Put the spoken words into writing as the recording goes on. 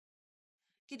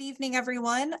Good evening,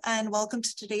 everyone, and welcome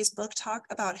to today's book talk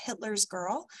about Hitler's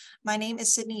Girl. My name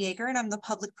is Sydney Yeager, and I'm the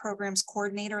Public Programs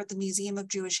Coordinator at the Museum of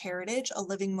Jewish Heritage, a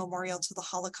living memorial to the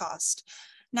Holocaust.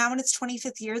 Now in its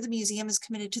 25th year, the museum is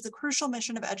committed to the crucial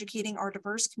mission of educating our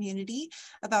diverse community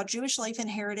about Jewish life and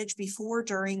heritage before,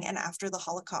 during, and after the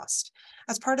Holocaust.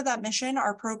 As part of that mission,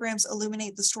 our programs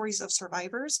illuminate the stories of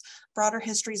survivors, broader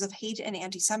histories of hate and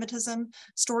anti-Semitism,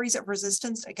 stories of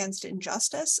resistance against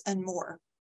injustice, and more.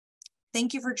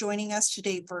 Thank you for joining us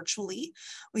today virtually.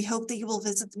 We hope that you will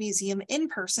visit the museum in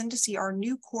person to see our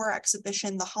new core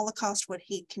exhibition, The Holocaust, What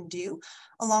Hate Can Do,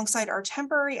 alongside our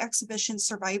temporary exhibition,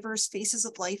 Survivors, Faces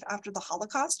of Life After the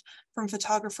Holocaust, from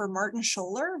photographer Martin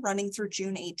Scholler, running through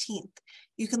June 18th.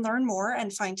 You can learn more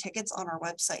and find tickets on our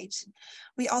website.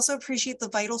 We also appreciate the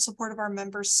vital support of our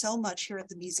members so much here at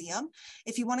the museum.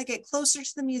 If you want to get closer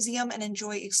to the museum and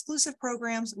enjoy exclusive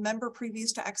programs, member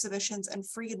previews to exhibitions, and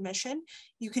free admission,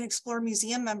 you can explore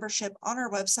museum membership on our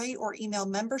website or email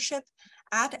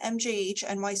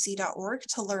membership@mjhnyc.org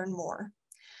to learn more.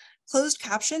 Closed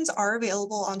captions are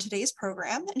available on today's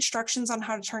program. Instructions on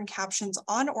how to turn captions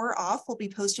on or off will be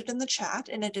posted in the chat,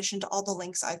 in addition to all the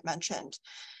links I've mentioned.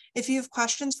 If you have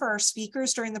questions for our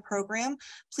speakers during the program,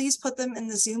 please put them in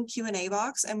the Zoom Q&A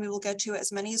box, and we will get to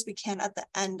as many as we can at the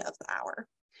end of the hour.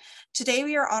 Today,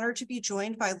 we are honored to be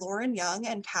joined by Lauren Young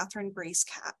and Catherine Grace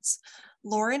Katz.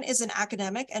 Lauren is an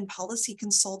academic and policy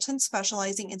consultant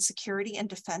specializing in security and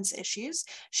defense issues.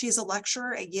 She is a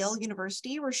lecturer at Yale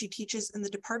University, where she teaches in the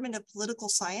Department of Political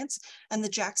Science and the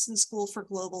Jackson School for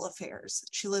Global Affairs.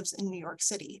 She lives in New York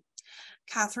City.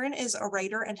 Catherine is a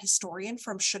writer and historian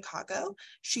from Chicago.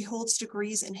 She holds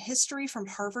degrees in history from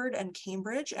Harvard and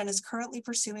Cambridge and is currently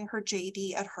pursuing her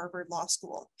JD at Harvard Law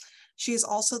School. She is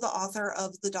also the author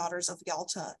of The Daughters of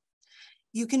Yalta.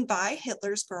 You can buy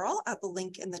Hitler's Girl at the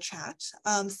link in the chat.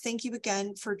 Thank you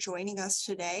again for joining us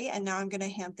today. And now I'm going to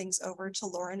hand things over to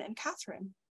Lauren and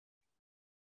Catherine.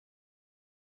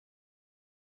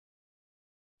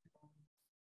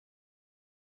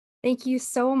 Thank you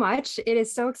so much. It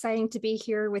is so exciting to be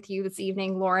here with you this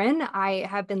evening, Lauren. I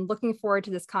have been looking forward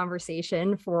to this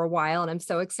conversation for a while, and I'm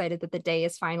so excited that the day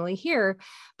is finally here.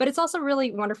 But it's also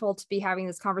really wonderful to be having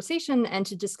this conversation and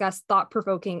to discuss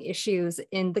thought-provoking issues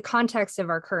in the context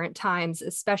of our current times,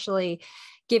 especially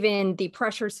given the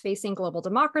pressures facing global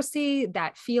democracy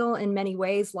that feel in many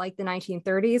ways like the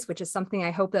 1930s, which is something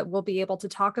I hope that we'll be able to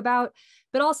talk about,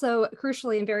 but also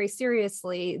crucially and very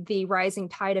seriously, the rising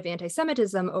tide of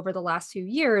anti-Semitism over the last few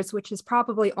years, which has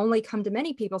probably only come to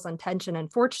many people's attention,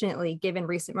 unfortunately, given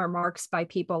recent remarks by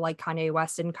people like Kanye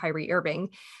West and Kyrie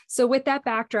Irving. So with that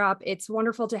backdrop, it's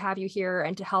wonderful to have you here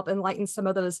and to help enlighten some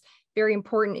of those very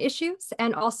important issues,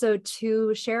 and also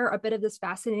to share a bit of this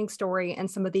fascinating story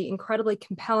and some of the incredibly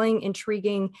compelling,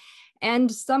 intriguing, and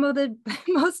some of the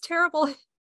most terrible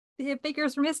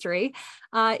figures from history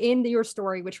in your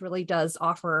story, which really does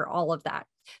offer all of that.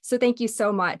 So thank you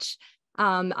so much.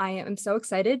 I am so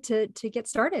excited to get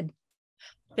started.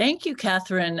 Thank you,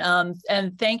 Catherine.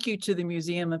 And thank you to the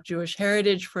Museum of Jewish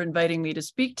Heritage for inviting me to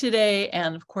speak today.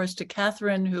 And of course, to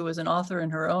Catherine, who is an author in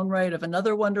her own right of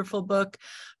another wonderful book,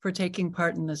 for taking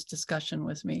part in this discussion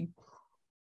with me.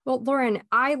 Well, Lauren,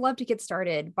 I love to get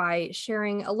started by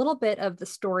sharing a little bit of the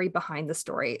story behind the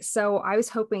story. So I was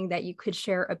hoping that you could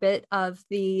share a bit of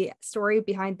the story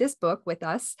behind this book with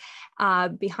us,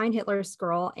 behind Hitler's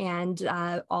Girl, and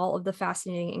all of the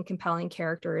fascinating and compelling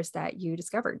characters that you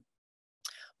discovered.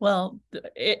 Well,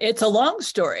 it's a long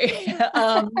story.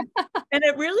 And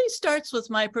it really starts with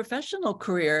my professional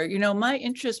career. You know, my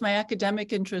interest, my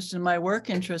academic interest and my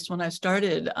work interest when I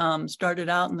started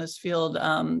out in this field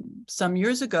some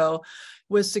years ago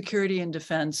was security and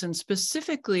defense. And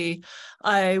specifically,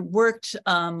 I worked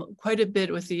quite a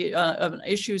bit with the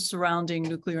issues surrounding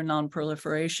nuclear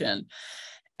nonproliferation.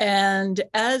 And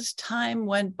as time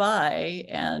went by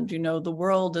and, you know, the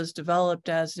world has developed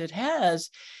as it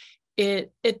has,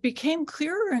 it became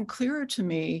clearer and clearer to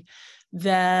me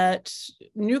that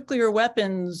nuclear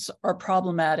weapons are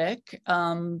problematic,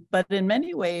 but in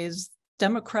many ways,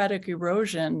 democratic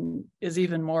erosion is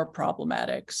even more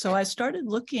problematic. So I started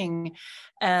looking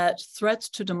at threats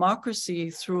to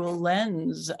democracy through a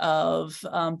lens of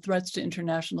threats to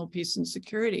international peace and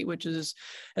security, which is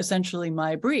essentially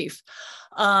my brief.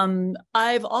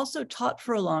 I've also taught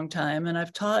for a long time, and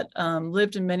I've taught,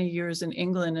 lived in many years in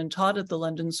England and taught at the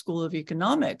London School of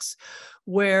Economics,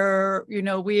 where,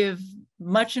 we have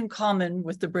much in common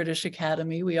with the British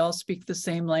Academy. We all speak the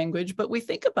same language, but we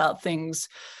think about things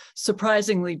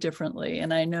surprisingly differently.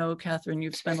 And I know, Catherine,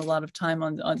 you've spent a lot of time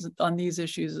on these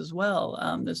issues as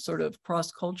well, this sort of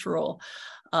cross-cultural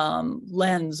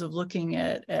lens of looking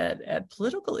at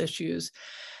political issues.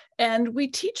 And we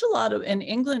teach a lot in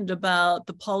England about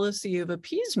the policy of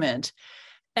appeasement.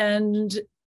 And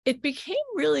it became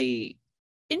really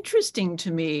interesting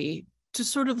to me to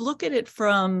sort of look at it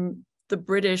from the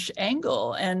British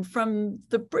angle. And from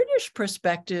the British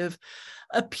perspective,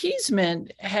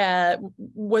 appeasement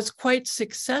was quite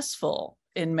successful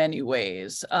in many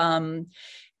ways.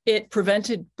 It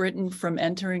prevented Britain from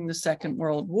entering the Second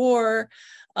World War.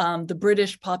 The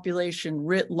British population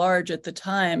writ large at the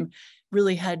time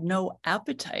really had no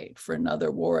appetite for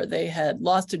another war. They had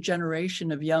lost a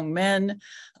generation of young men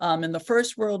in the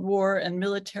First World War, and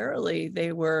militarily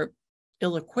they were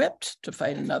ill-equipped to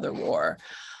fight another war.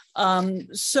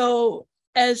 So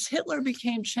as Hitler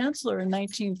became chancellor in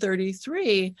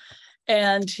 1933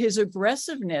 and his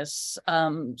aggressiveness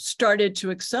started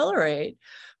to accelerate,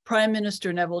 Prime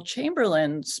Minister Neville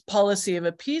Chamberlain's policy of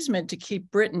appeasement to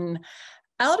keep Britain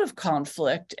out of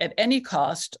conflict at any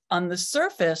cost on the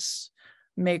surface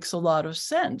makes a lot of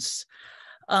sense.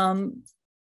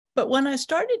 But when I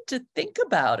started to think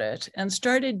about it and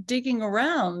started digging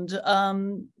around,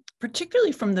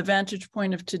 particularly from the vantage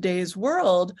point of today's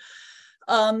world,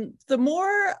 the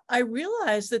more I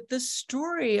realized that this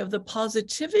story of the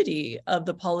positivity of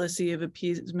the policy of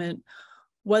appeasement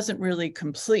wasn't really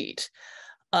complete.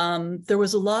 There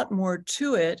was a lot more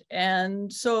to it.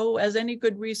 And so, as any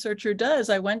good researcher does,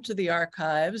 I went to the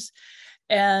archives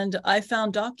and I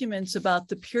found documents about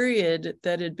the period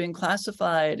that had been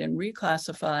classified and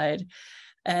reclassified.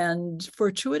 And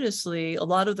fortuitously, a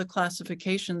lot of the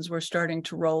classifications were starting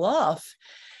to roll off.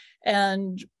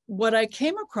 And what I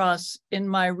came across in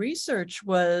my research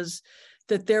was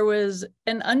that there was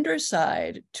an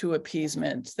underside to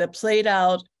appeasement that played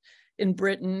out in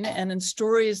Britain and in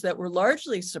stories that were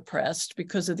largely suppressed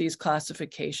because of these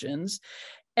classifications.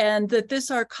 And that this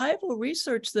archival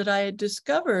research that I had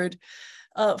discovered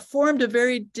formed a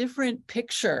very different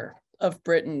picture of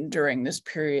Britain during this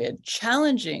period,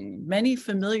 challenging many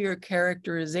familiar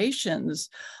characterizations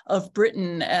of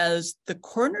Britain as the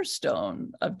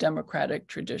cornerstone of democratic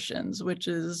traditions, which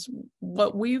is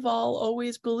what we've all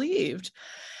always believed.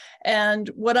 And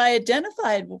what I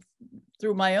identified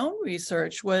through my own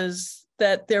research was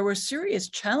that there were serious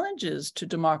challenges to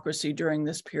democracy during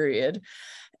this period,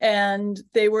 and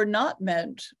they were not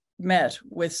met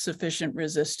with sufficient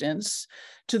resistance,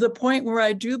 to the point where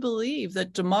I do believe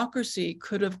that democracy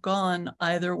could have gone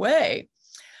either way.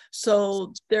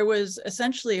 So there was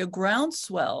essentially a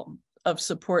groundswell of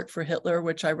support for Hitler,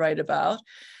 which I write about,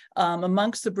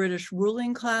 amongst the British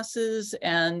ruling classes,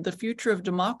 and the future of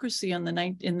democracy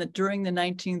during the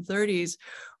 1930s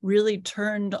really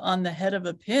turned on the head of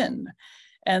a pin.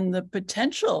 And the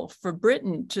potential for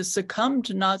Britain to succumb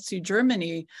to Nazi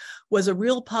Germany was a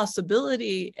real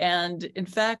possibility, and in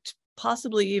fact,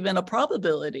 possibly even a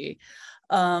probability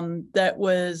that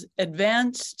was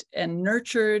advanced and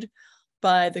nurtured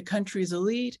by the country's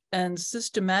elite and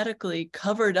systematically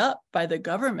covered up by the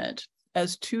government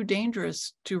as too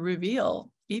dangerous to reveal,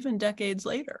 even decades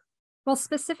later. Well,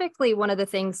 specifically, one of the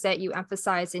things that you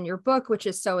emphasize in your book, which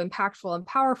is so impactful and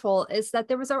powerful, is that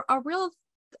there was a real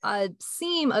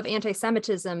seam of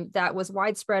anti-Semitism that was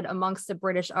widespread amongst the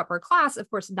British upper class. Of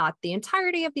course, not the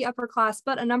entirety of the upper class,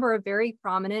 but a number of very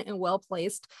prominent and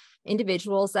well-placed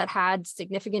individuals that had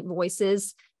significant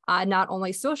voices, not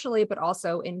only socially, but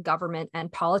also in government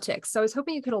and politics. So I was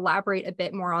hoping you could elaborate a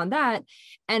bit more on that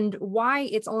and why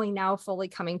it's only now fully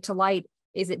coming to light.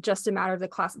 Is it just a matter of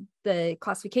the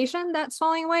classification that's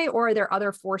falling away, or are there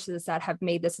other forces that have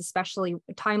made this especially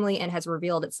timely and has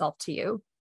revealed itself to you?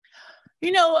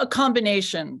 A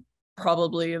combination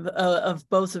probably of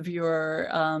both of your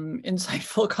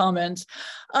insightful comments.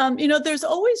 There's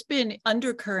always been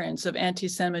undercurrents of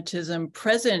anti-Semitism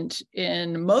present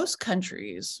in most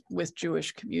countries with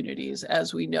Jewish communities,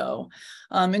 as we know,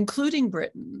 including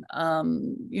Britain.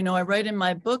 I write in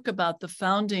my book about the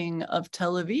founding of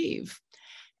Tel Aviv,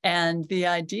 and the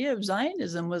idea of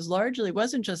Zionism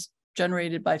wasn't just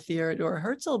generated by Theodor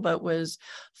Herzl, but was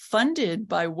funded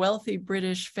by wealthy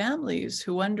British families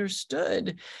who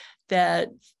understood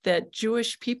that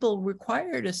Jewish people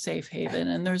required a safe haven.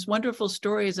 And there's wonderful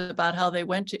stories about how they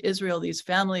went to Israel, these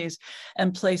families,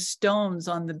 and placed stones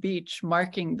on the beach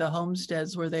marking the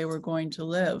homesteads where they were going to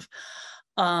live.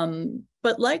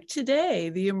 But like today,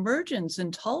 the emergence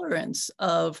and tolerance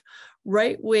of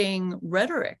right-wing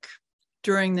rhetoric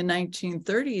during the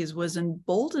 1930s was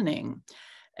emboldening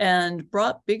and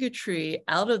brought bigotry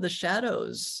out of the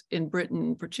shadows in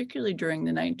Britain, particularly during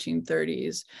the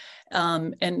 1930s,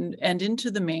 and into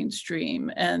the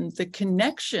mainstream. And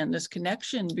this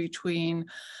connection between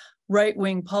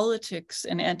right-wing politics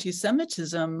and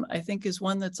anti-Semitism, I think, is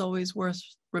one that's always worth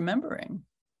remembering.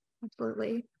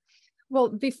 Absolutely. Well,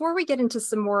 before we get into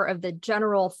some more of the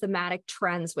general thematic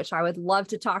trends, which I would love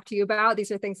to talk to you about,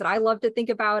 these are things that I love to think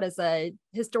about as a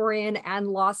historian and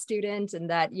law student, and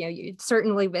that, you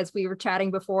certainly, as we were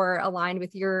chatting before, aligned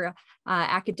with your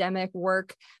academic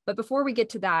work. But before we get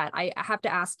to that, I have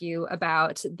to ask you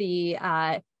about the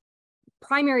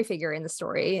primary figure in the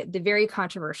story, the very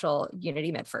controversial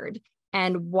Unity Mitford.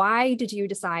 And why did you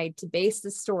decide to base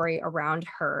the story around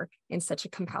her in such a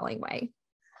compelling way?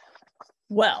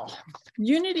 Well,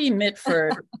 Unity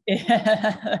Mitford,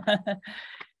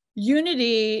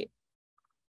 Unity,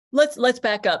 let's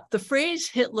back up. The phrase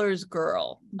Hitler's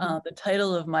girl, the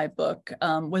title of my book,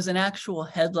 was an actual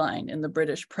headline in the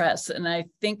British press. And I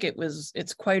think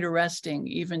it's quite arresting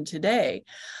even today.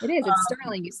 It is, it's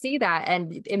startling. You see that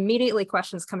and immediately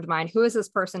questions come to mind. Who is this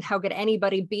person? How could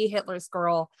anybody be Hitler's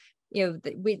girl?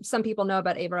 Some people know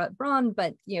about Ava Braun,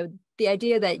 but the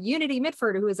idea that Unity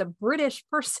Mitford, who is a British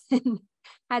person,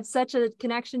 had such a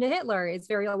connection to Hitler is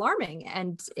very alarming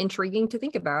and intriguing to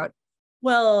think about.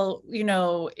 Well,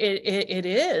 it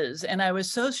is. And I was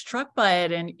so struck by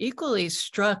it, and equally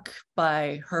struck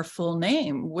by her full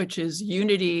name, which is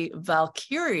Unity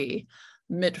Valkyrie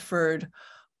Mitford,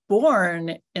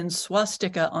 born in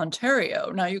Swastika,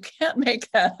 Ontario. Now, you can't make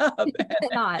that up.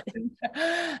 Not.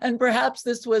 And perhaps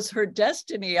this was her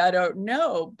destiny. I don't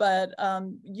know. But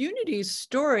Unity's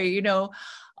story,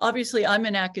 obviously I'm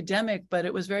an academic, but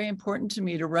it was very important to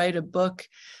me to write a book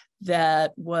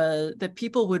that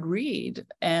people would read,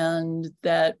 and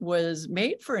that was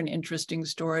made for an interesting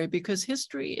story, because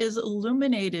history is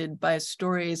illuminated by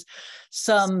stories,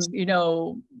 some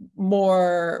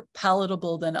more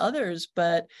palatable than others,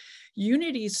 but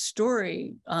Unity's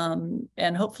story,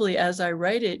 and hopefully as I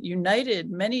write it, united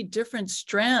many different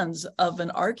strands of an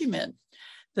argument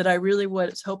that I really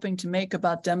was hoping to make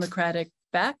about democratic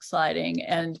backsliding,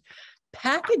 and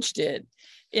packaged it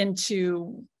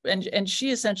into, and she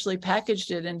essentially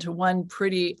packaged it into one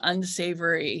pretty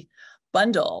unsavory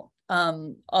bundle.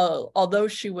 Although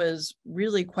she was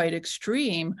really quite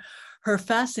extreme, her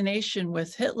fascination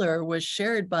with Hitler was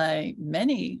shared by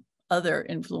many other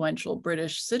influential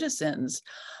British citizens.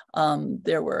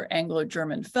 There were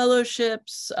Anglo-German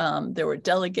fellowships. There were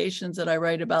delegations that I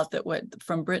write about that went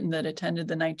from Britain that attended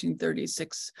the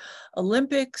 1936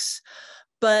 Olympics.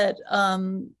 But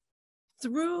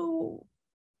through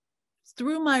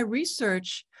my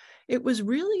research, it was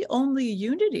really only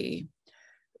Unity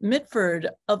Mitford,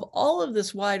 of all of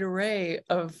this wide array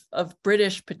of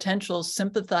British potential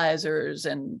sympathizers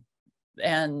and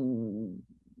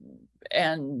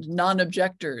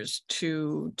non-objectors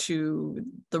to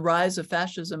the rise of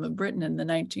fascism in Britain in the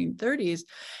 1930s,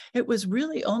 it was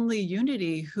really only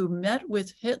Unity who met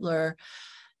with Hitler,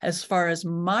 as far as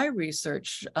my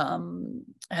research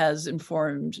has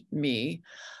informed me,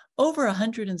 over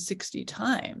 160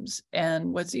 times.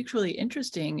 And what's equally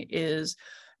interesting is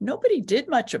nobody did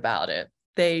much about it.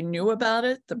 They knew about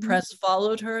it. The press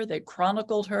followed her. They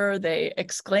chronicled her. They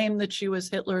exclaimed that she was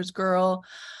Hitler's girl.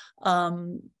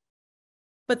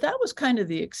 But that was kind of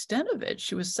the extent of it.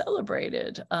 She was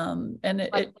celebrated. And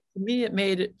to me, it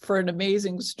made it for an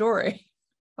amazing story.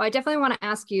 Well, I definitely want to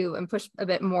ask you and push a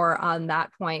bit more on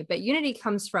that point, but Unity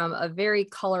comes from a very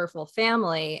colorful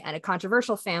family and a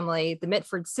controversial family. The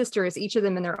Mitford sisters, each of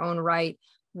them in their own right,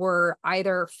 were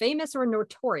either famous or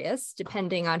notorious,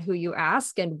 depending on who you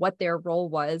ask and what their role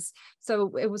was. So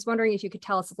I was wondering if you could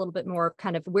tell us a little bit more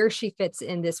kind of where she fits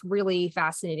in this really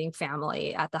fascinating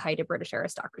family at the height of British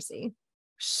aristocracy.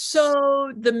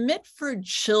 So the Mitford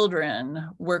children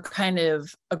were kind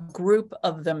of a group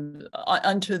of them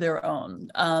unto their own.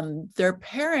 Their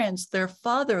parents, their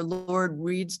father, Lord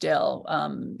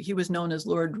Redesdale, he was known as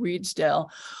Lord Redesdale,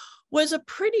 was a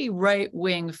pretty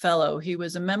right-wing fellow. He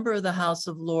was a member of the House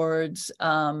of Lords.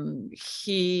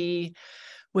 He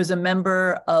was a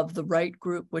member of the Right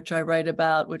Group, which I write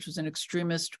about, which was an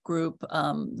extremist group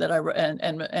and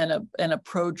a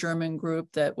pro-German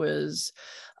group that was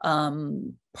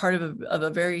part of a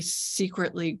very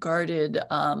secretly guarded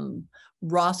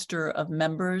roster of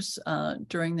members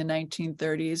during the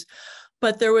 1930s.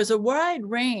 But there was a wide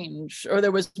range, or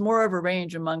there was more of a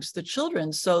range amongst the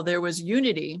children. So there was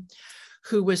Unity,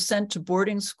 who was sent to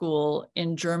boarding school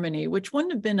in Germany, which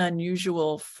wouldn't have been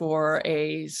unusual for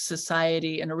a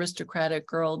society, an aristocratic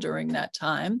girl during that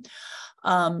time.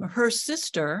 Her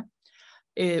sister,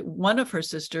 one of her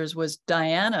sisters was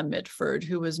Diana Mitford,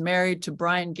 who was married to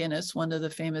Brian Guinness, one of the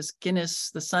famous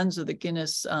Guinness, the sons of the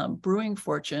Guinness brewing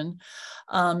fortune,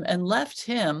 and left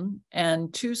him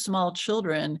and two small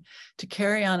children to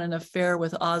carry on an affair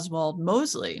with Oswald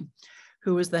Mosley,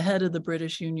 who was the head of the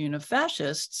British Union of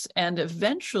Fascists, and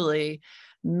eventually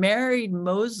married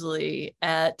Mosley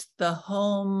at the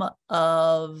home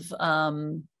of,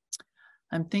 I'm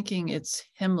thinking it's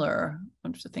Himmler. I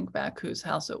have to think back whose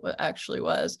house it actually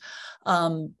was.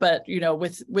 But, you know,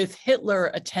 with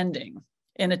Hitler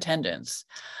in attendance.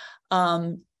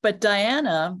 But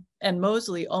Diana and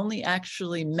Mosley only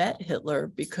actually met Hitler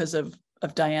because of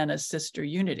Diana's sister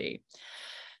Unity.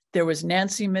 There was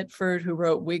Nancy Mitford, who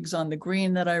wrote Whigs on the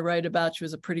Green that I write about. She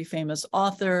was a pretty famous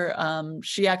author.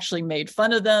 She actually made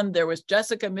fun of them. There was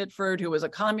Jessica Mitford, who was a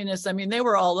communist. I mean, they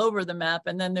were all over the map.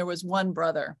 And then there was one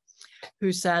brother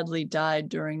who sadly died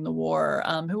during the war,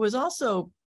 who was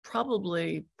also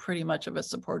probably pretty much of a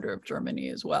supporter of Germany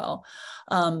as well.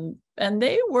 And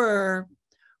they were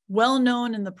well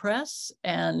known in the press,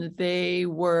 and they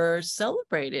were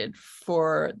celebrated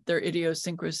for their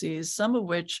idiosyncrasies, some of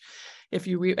which, if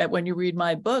you read, when you read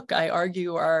my book, I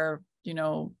argue are, you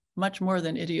know, much more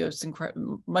than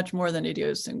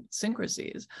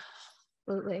idiosyncrasies.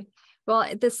 Absolutely. Well,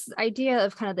 this idea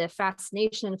of kind of the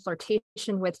fascination and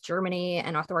flirtation with Germany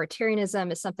and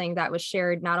authoritarianism is something that was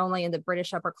shared not only in the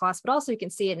British upper class, but also you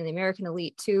can see it in the American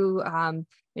elite too.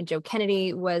 When Joe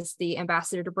Kennedy was the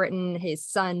ambassador to Britain, his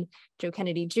son, Joe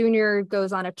Kennedy Jr.,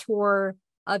 goes on a tour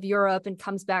of Europe and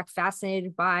comes back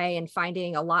fascinated by and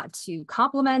finding a lot to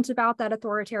compliment about that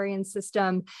authoritarian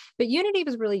system. But Unity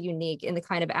was really unique in the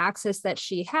kind of access that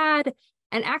she had,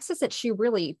 and access that she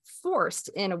really forced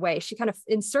in a way. She kind of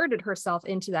inserted herself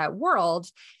into that world.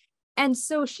 And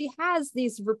so she has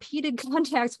these repeated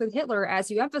contacts with Hitler, as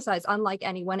you emphasize, unlike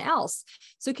anyone else.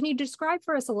 So can you describe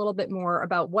for us a little bit more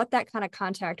about what that kind of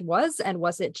contact was? And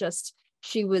was it just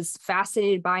she was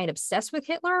fascinated by and obsessed with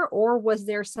Hitler, or was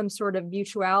there some sort of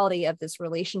mutuality of this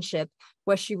relationship?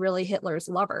 Was she really Hitler's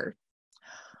lover?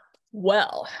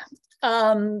 Well,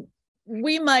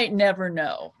 we might never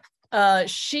know.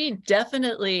 She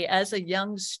definitely, as a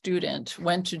young student,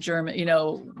 went to Germany, you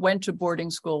know, went to boarding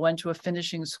school, went to a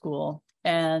finishing school,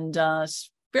 and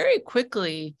very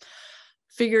quickly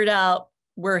figured out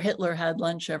where Hitler had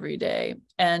lunch every day.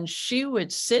 And she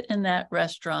would sit in that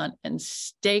restaurant and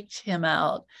staked him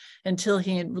out until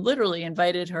he literally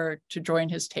invited her to join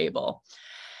his table.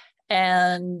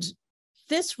 And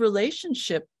this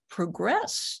relationship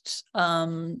progressed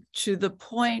to the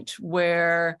point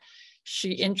where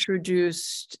she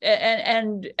introduced,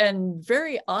 and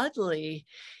very oddly,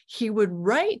 he would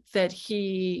write that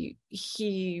he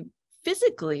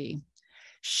physically,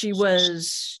 she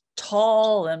was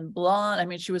tall and blonde. I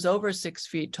mean, she was over 6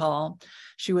 feet tall.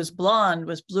 She was blonde,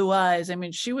 with blue eyes. I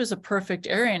mean, she was a perfect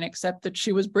Aryan, except that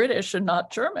she was British and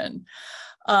not German.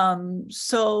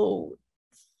 So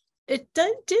it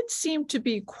did seem to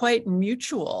be quite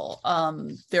mutual,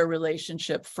 their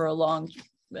relationship for a long,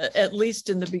 at least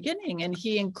in the beginning. And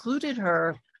he included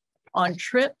her on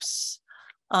trips.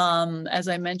 As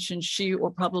I mentioned, she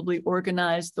probably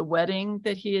organized the wedding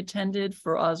that he attended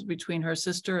between her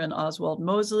sister and Oswald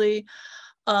Mosley.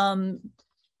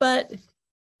 But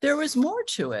there was more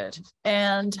to it.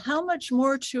 And how much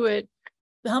more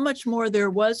there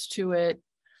was to it,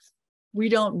 we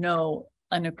don't know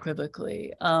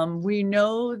unequivocally. We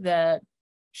know that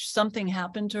something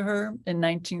happened to her in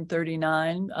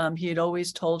 1939. He had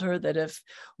always told her that if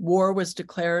war was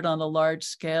declared on a large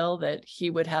scale, that he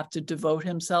would have to devote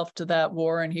himself to that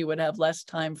war and he would have less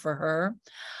time for her.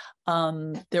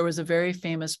 There was a very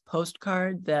famous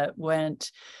postcard that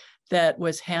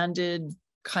was handed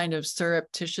kind of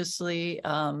surreptitiously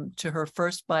to her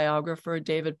first biographer,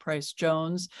 David Price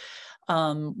Jones,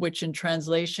 which in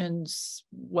translations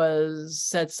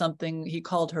said something, he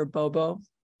called her Bobo,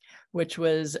 which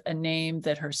was a name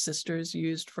that her sisters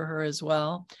used for her as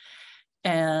well,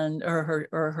 and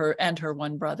her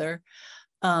one brother.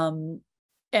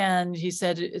 And he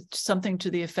said it's something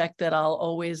to the effect that I'll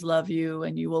always love you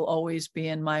and you will always be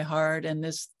in my heart. And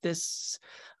this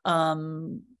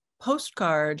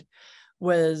postcard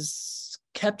was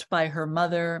kept by her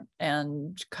mother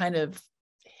and kind of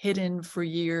hidden for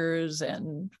years,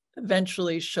 and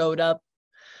eventually showed up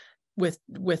with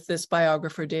this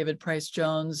biographer, David Price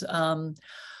Jones.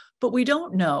 But we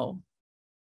don't know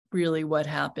really what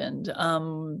happened.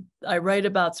 I write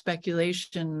about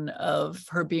speculation of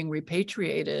her being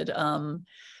repatriated,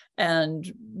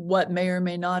 and what may or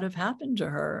may not have happened to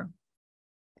her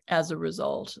as a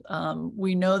result.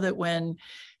 We know that when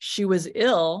she was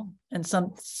ill, and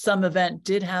some event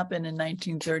did happen in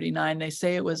 1939, they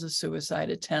say it was a suicide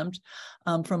attempt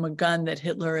from a gun that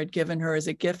Hitler had given her as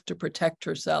a gift to protect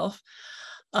herself,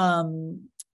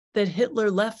 that Hitler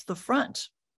left the front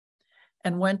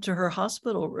and went to her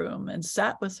hospital room and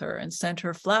sat with her and sent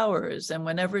her flowers. And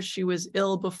whenever she was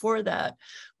ill before that,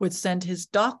 would send his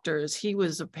doctors. He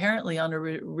was apparently on a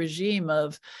regime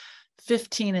of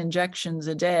 15 injections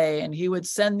a day, and he would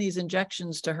send these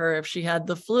injections to her if she had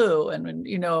the flu. And,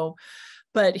 you know,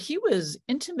 but he was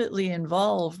intimately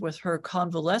involved with her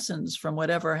convalescence from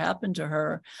whatever happened to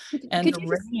her. And could you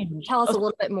just tell us a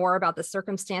little bit more about the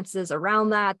circumstances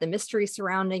around that, the mystery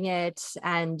surrounding it,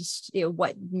 and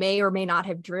what may or may not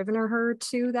have driven her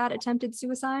to that attempted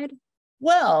suicide?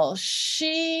 Well,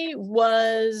 she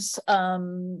was,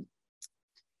 so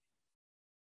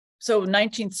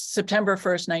September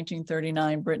 1st,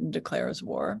 1939, Britain declares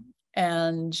war.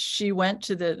 And she went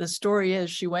to the story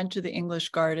is she went to the English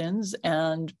Gardens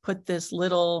and put this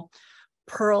little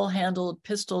pearl-handled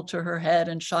pistol to her head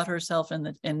and shot herself in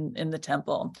the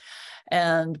Temple.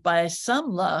 And by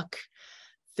some luck,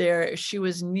 she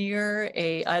was near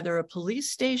either a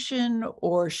police station,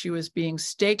 or she was being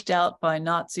staked out by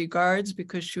Nazi guards,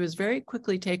 because she was very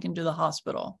quickly taken to the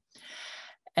hospital,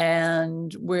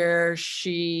 and where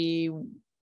she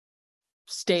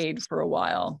stayed for a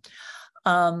while.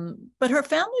 But her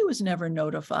family was never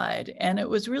notified. And it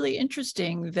was really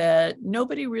interesting that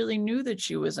nobody really knew that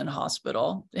she was in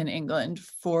hospital in England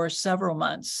for several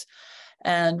months.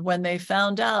 And when they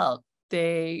found out,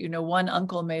 one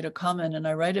uncle made a comment, and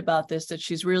I write about this, that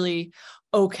she's really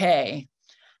okay.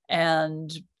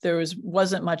 And there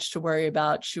wasn't much to worry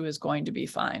about. She was going to be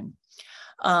fine.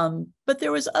 But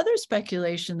there was other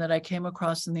speculation that I came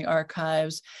across in the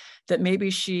archives that maybe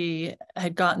she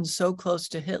had gotten so close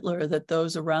to Hitler that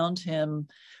those around him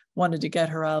wanted to get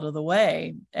her out of the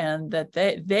way, and that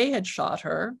they had shot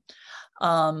her.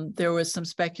 There was some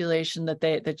speculation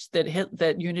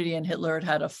that Unity and Hitler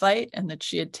had a fight, and that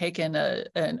she had taken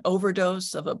an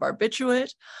overdose of a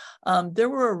barbiturate. There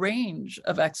were a range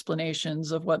of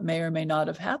explanations of what may or may not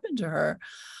have happened to her.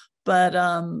 But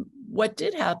what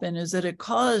did happen is that it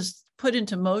put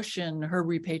into motion her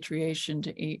repatriation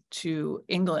to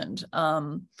England,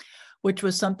 which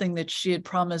was something that she had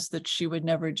promised that she would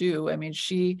never do. I mean,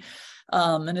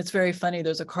 and it's very funny,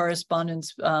 there's a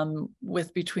correspondence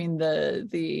between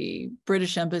the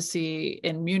British Embassy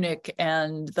in Munich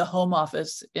and the Home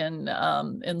Office in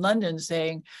London,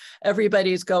 saying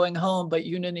everybody's going home but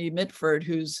Unity Mitford,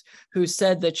 who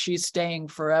said that she's staying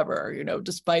forever,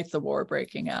 despite the war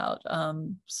breaking out.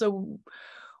 So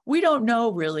we don't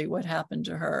know really what happened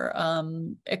to her,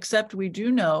 except we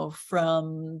do know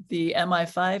from the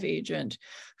MI5 agent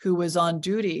who was on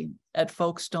duty at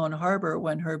Folkestone Harbor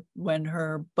when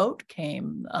her boat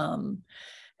came.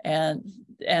 And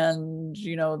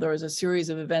there was a series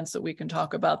of events that we can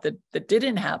talk about that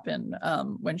didn't happen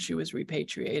when she was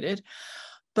repatriated.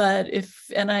 But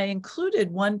I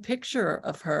included one picture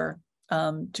of her,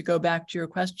 to go back to your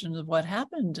question of what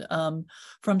happened,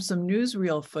 from some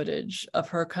newsreel footage of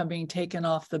her being taken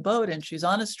off the boat, and she's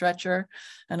on a stretcher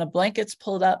and a blanket's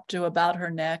pulled up to about her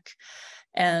neck,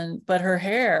 but her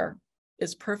hair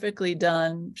is perfectly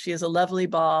done. She has a lovely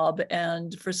bob,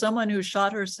 and for someone who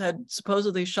had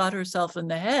supposedly shot herself in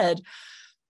the head,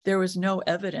 there was no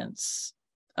evidence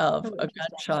of a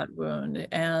gunshot wound.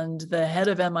 And the head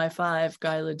of MI5,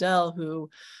 Guy Liddell, who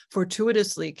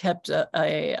fortuitously kept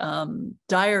a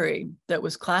diary that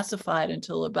was classified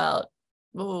until about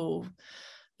the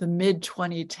mid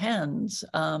 2010s,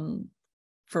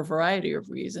 for a variety of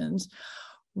reasons,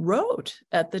 wrote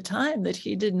at the time that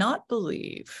he did not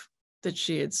believe that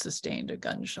she had sustained a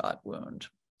gunshot wound.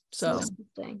 So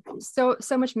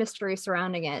much mystery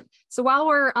surrounding it. So while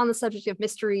we're on the subject of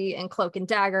mystery and Cloak and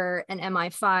Dagger and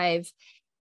MI5,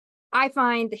 I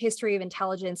find the history of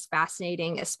intelligence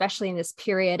fascinating, especially in this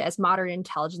period, as modern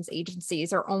intelligence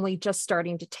agencies are only just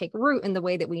starting to take root in the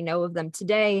way that we know of them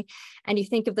today. And you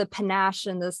think of the panache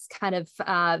and this kind of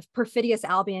perfidious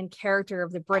Albion character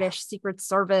of the British Secret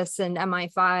Service and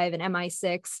MI5 and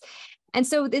MI6. And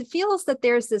so it feels that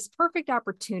there's this perfect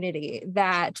opportunity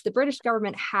that the British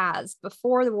government has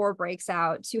before the war breaks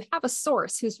out to have a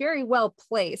source who's very well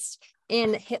placed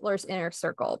in Hitler's inner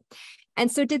circle.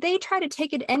 And so did they try to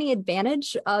take any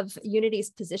advantage of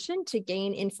Unity's position to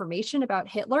gain information about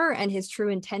Hitler and his true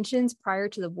intentions prior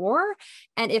to the war?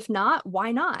 And if not,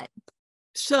 why not?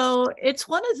 So it's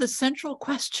one of the central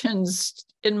questions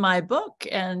in my book,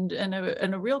 and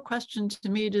a real question to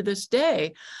me to this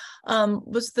day,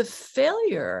 was the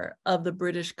failure of the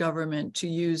British government to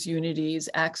use Unity's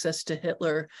access to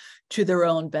Hitler to their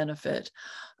own benefit.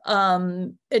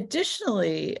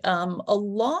 Additionally, a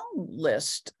long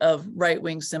list of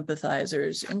right-wing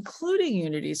sympathizers, including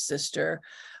Unity's sister,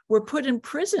 were put in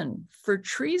prison for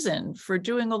treason for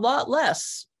doing a lot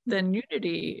less than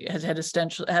Unity had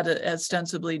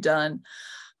ostensibly done.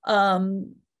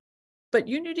 But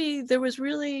Unity, there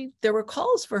were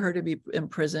calls for her to be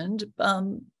imprisoned,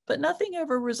 but nothing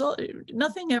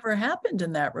ever happened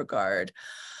in that regard.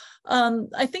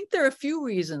 I think there are a few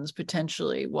reasons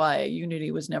potentially why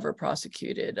Unity was never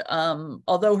prosecuted,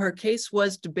 although her case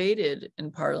was debated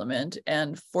in Parliament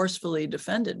and forcefully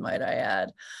defended, might I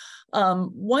add.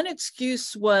 One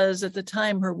excuse was at the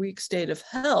time her weak state of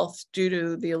health due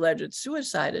to the alleged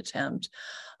suicide attempt,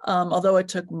 although it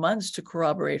took months to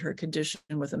corroborate her condition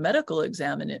with a medical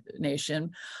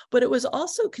examination. But it was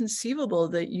also conceivable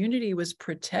that Unity was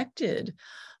protected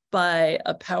by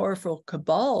a powerful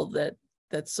cabal that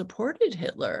supported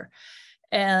Hitler.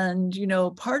 And,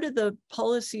 part of the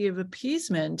policy of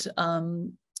appeasement,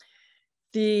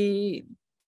 the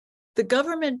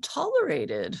government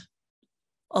tolerated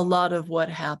a lot of what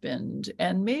happened,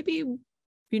 and maybe,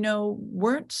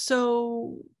 weren't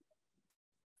so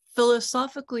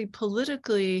philosophically,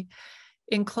 politically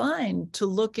inclined to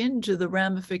look into the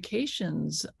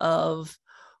ramifications of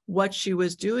what she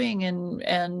was doing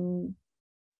and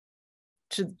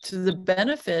to the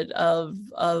benefit of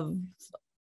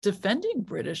defending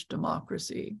British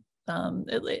democracy.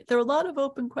 There are a lot of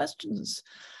open questions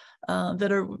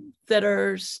that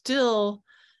are still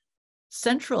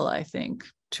central, I think,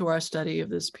 to our study of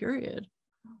this period.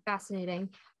 Fascinating.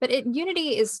 But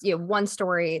Unity is one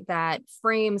story that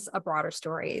frames a broader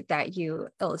story that you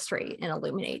illustrate and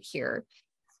illuminate here.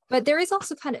 But there is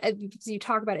also kind of, as you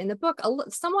talk about in the book,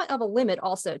 somewhat of a limit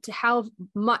also to how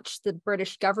much the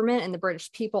British government and the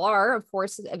British people are, of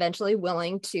course, eventually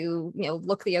willing to,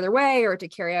 look the other way or to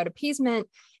carry out appeasement.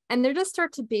 And there does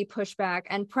start to be pushback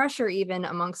and pressure even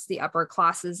amongst the upper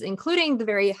classes, including the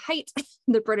very height of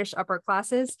the British upper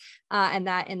classes, and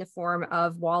that in the form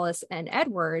of Wallace and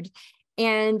Edward.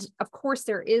 And of course,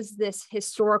 there is this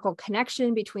historical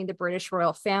connection between the British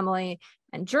royal family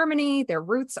and Germany. Their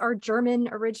roots are German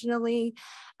originally.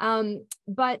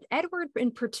 But Edward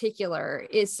in particular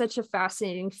is such a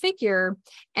fascinating figure.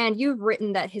 And you've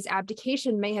written that his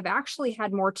abdication may have actually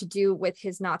had more to do with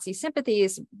his Nazi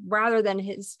sympathies rather than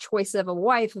his choice of a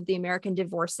wife of the American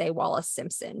divorcee Wallis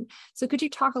Simpson. So could you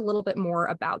talk a little bit more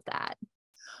about that?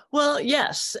 Well,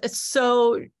 yes.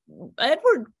 So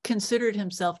Edward considered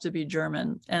himself to be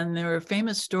German, and there were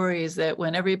famous stories that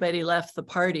when everybody left a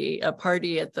party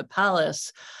at the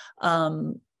palace,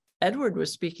 Edward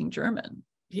was speaking German.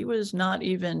 He was not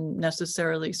even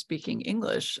necessarily speaking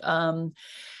English.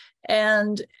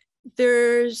 And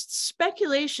there's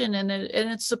speculation, and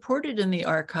it's supported in the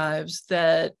archives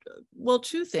that, well,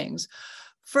 two things.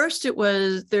 First,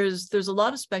 there's a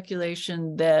lot of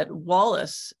speculation that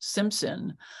Wallis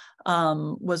Simpson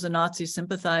was a Nazi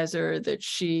sympathizer, that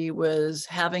she was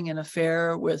having an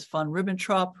affair with von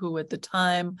Ribbentrop, who at the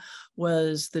time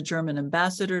was the German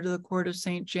ambassador to the court of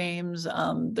St. James.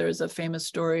 There's a famous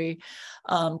story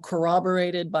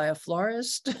corroborated by a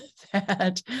florist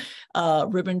that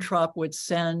Ribbentrop would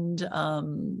send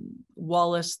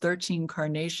Wallis 13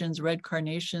 carnations, red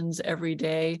carnations every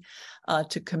day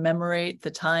to commemorate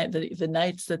the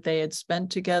nights that they had spent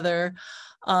together.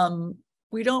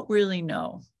 We don't really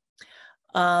know.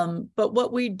 But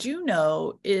what we do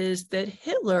know is that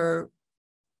Hitler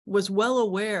was well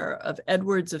aware of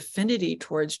Edward's affinity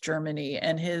towards Germany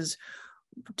and his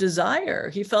desire.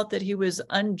 He felt that he was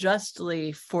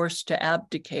unjustly forced to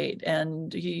abdicate,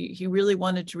 and he really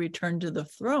wanted to return to the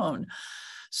throne.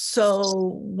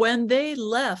 So when they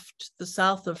left the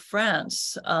south of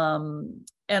France and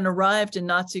arrived in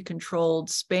Nazi-controlled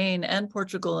Spain and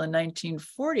Portugal in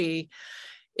 1940,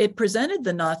 it presented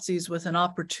the Nazis with an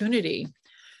opportunity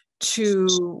to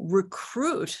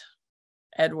recruit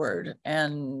Edward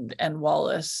and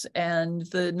Wallis. And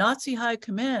the Nazi high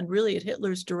command, really at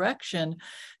Hitler's direction,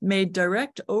 made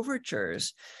direct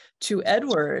overtures to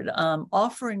Edward,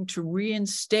 offering to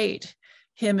reinstate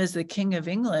him as the King of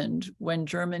England when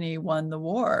Germany won the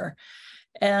war.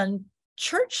 And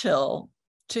Churchill,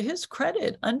 to his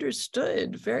credit,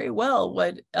 understood very well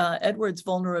what Edward's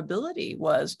vulnerability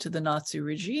was to the Nazi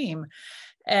regime.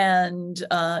 and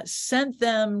sent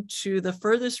them to the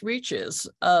furthest reaches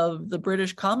of the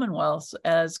British Commonwealth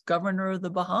as governor of the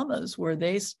Bahamas, where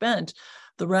they spent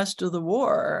the rest of the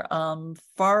war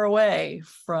far away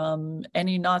from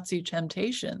any Nazi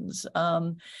temptations.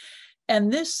 And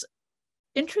this,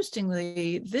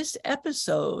 interestingly, this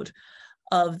episode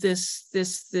of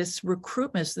this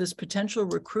recruitment, this potential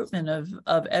recruitment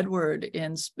of Edward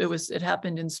it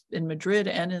happened in Madrid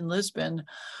and in Lisbon,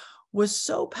 was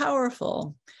so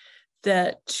powerful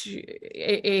that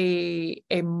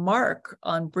a mark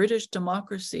on British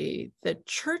democracy that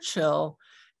Churchill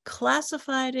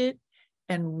classified it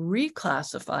and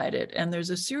reclassified it. And there's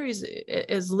a series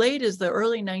as late as the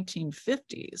early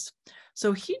 1950s.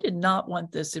 So he did not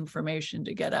want this information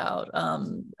to get out.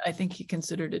 I think he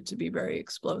considered it to be very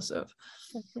explosive.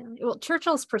 Well,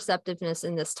 Churchill's perceptiveness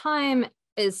in this time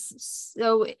is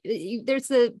so, there's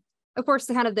of course,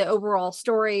 the kind of the overall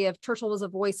story of Churchill was a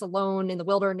voice alone in the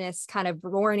wilderness, kind of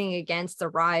warning against the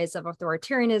rise of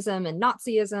authoritarianism and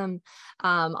Nazism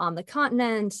on the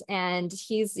continent. And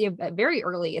he's very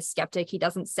early a skeptic. He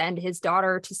doesn't send his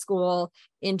daughter to school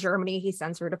in Germany. He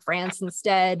sends her to France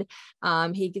instead.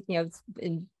 He,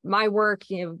 in my work,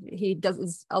 he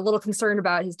is a little concerned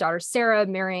about his daughter Sarah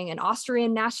marrying an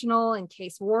Austrian national in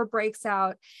case war breaks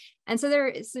out. And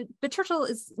so but Churchill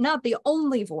is not the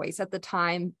only voice at the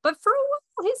time, but for a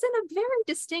while, he's in a very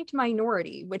distinct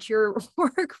minority, which your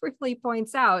work really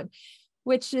points out,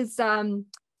 which is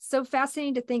so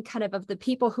fascinating to think kind of the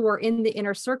people who are in the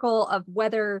inner circle of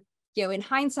whether, in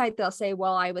hindsight, they'll say,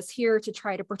 well, I was here to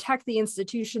try to protect the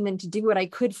institution and to do what I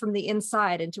could from the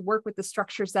inside and to work with the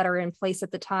structures that are in place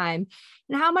at the time.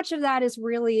 And how much of that is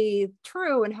really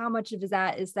true and how much of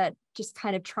that is that just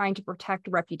kind of trying to protect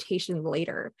reputation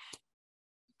later?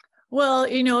 Well,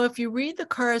 if you read the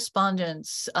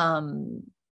correspondence in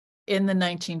the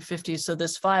 1950s, so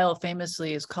this file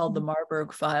famously is called the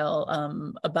Marburg file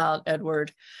about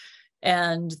Edward.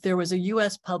 And there was a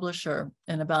US publisher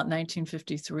in about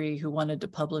 1953 who wanted to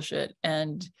publish it.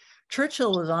 And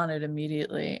Churchill was on it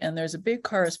immediately. And there's a big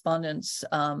correspondence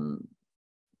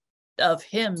of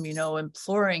him,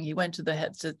 imploring. He went to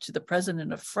the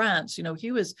president of France.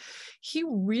 He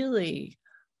really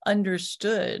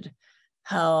understood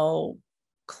how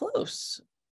close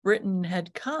Britain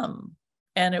had come.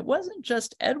 And it wasn't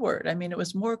just Edward. I mean, it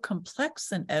was more complex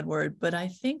than Edward, but I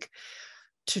think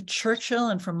to Churchill,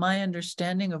 and from my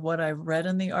understanding of what I've read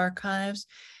in the archives,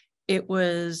 it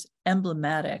was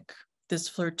emblematic. This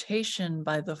flirtation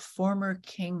by the former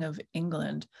King of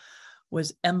England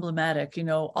was emblematic.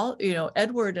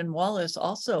 Edward and Wallis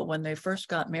also, when they first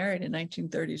got married in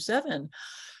 1937,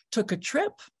 took a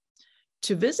trip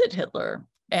to visit Hitler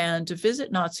and to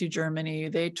visit Nazi Germany.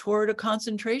 They toured a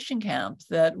concentration camp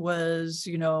that was,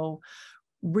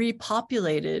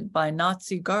 repopulated by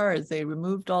Nazi guards. They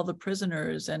removed all the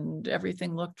prisoners and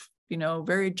everything looked,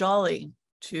 very jolly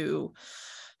to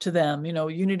them.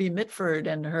 Unity Mitford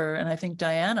and I think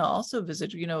Diana also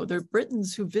visited, they're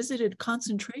Britons who visited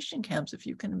concentration camps, if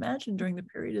you can imagine, during the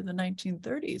period of the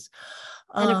 1930s.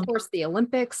 And of course, the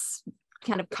Olympics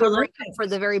kind of covering up for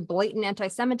the very blatant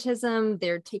anti-Semitism.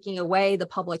 They're taking away the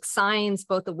public signs,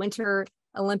 both the Winter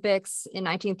Olympics in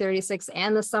 1936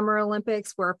 and the Summer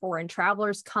Olympics, where foreign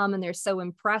travelers come and they're so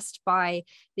impressed by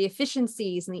the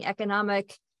efficiencies and the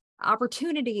economic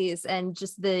opportunities and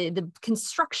just the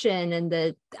construction and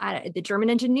the German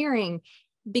engineering,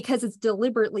 because it's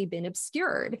deliberately been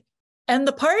obscured. And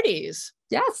the parties.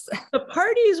 Yes. The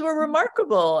parties were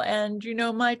remarkable. And,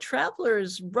 my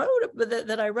travelers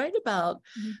that I write about,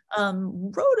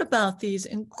 wrote about these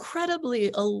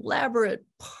incredibly elaborate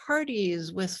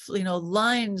parties with,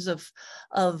 lines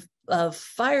of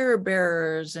fire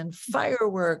bearers and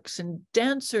fireworks and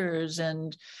dancers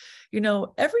and,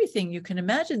 everything you can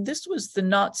imagine. This was the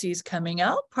Nazis coming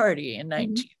out party in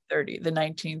 1930, the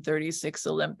 1936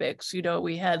 Olympics.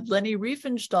 We had Leni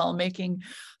Riefenstahl making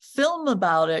film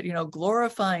about it,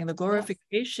 glorifying the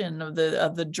glorification of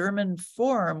the German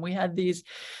form. We had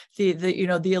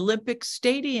the Olympic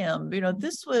Stadium.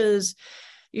 This was,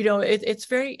 it's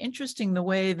very interesting the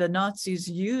way the Nazis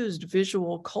used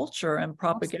visual culture and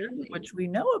propaganda, which we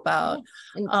know about.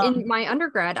 In my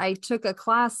undergrad, I took a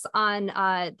class on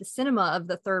the cinema of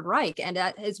the Third Reich, and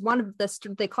that is one of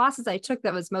the classes I took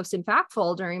that was most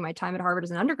impactful during my time at Harvard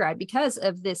as an undergrad, because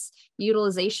of this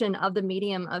utilization of the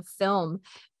medium of film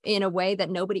in a way that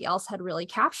nobody else had really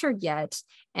captured yet,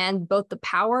 and both the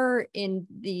power in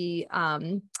the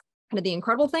kind of the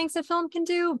incredible things that film can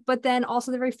do, but then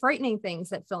also the very frightening things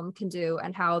that film can do,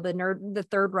 and how the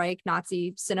Third Reich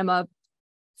Nazi cinema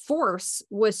force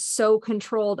was so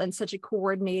controlled and such a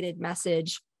coordinated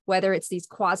message whether it's these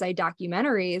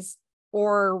quasi-documentaries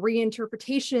or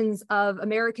reinterpretations of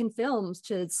American films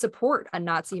to support a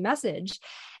Nazi message.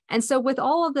 And so with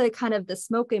all of the kind of the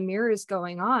smoke and mirrors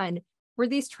going on, were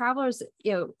these travelers,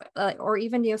 or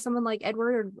even, someone like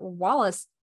Edward or Wallace,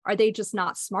 are they just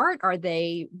not smart? Are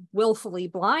they willfully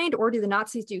blind? Or do the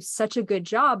Nazis do such a good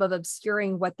job of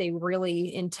obscuring what they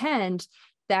really intend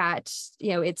that,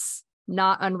 it's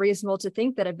not unreasonable to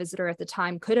think that a visitor at the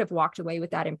time could have walked away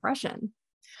with that impression?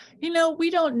 We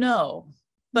don't know.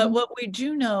 But Mm-hmm. what we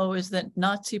do know is that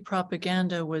Nazi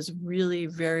propaganda was really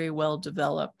very well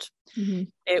developed. Mm-hmm.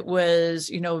 It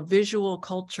was, visual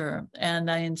culture.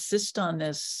 And I insist on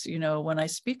this, when I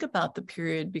speak about the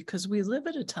period, because we live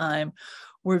at a time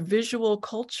where visual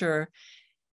culture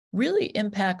really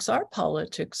impacts our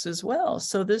politics as well.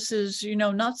 So this is,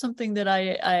 not something that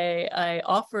I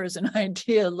offer as an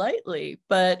idea lightly,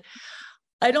 but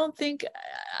I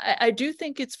do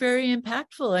think it's very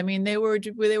impactful. I mean, they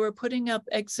were putting up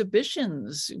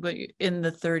exhibitions in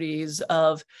the 30s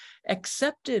of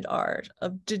accepted art,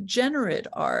 of degenerate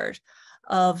art,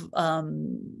 of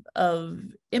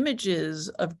images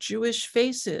of Jewish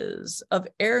faces, of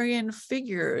Aryan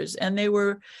figures, and they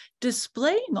were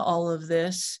displaying all of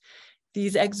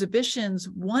these exhibitions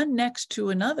one next to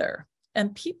another.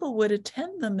 And people would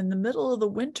attend them in the middle of the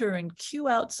winter and queue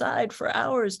outside for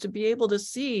hours to be able to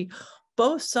see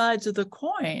both sides of the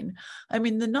coin. I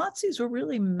mean, the Nazis were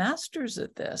really masters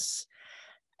at this.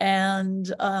 And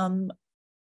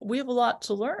we have a lot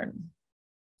to learn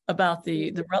about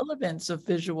the relevance of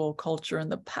visual culture and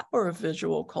the power of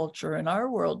visual culture in our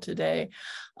world today.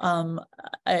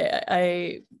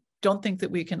 I don't think that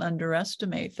we can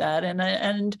underestimate that.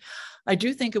 And I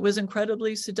do think it was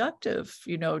incredibly seductive,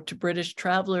 to British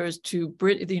travelers, to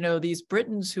these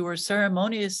Britons who were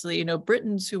ceremoniously,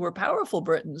 Britons who were powerful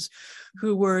Britons,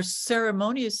 who were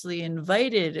ceremoniously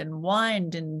invited and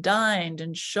wined and dined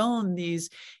and shown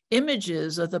these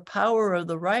images of the power of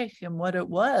the Reich and what it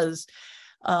was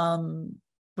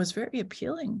very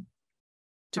appealing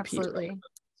to Absolutely. people.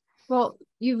 Well,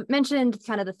 you've mentioned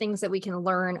kind of the things that we can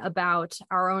learn about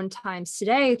our own times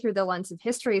today through the lens of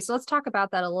history. So let's talk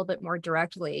about that a little bit more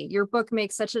directly. Your book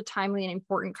makes such a timely and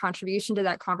important contribution to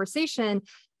that conversation.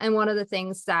 And one of the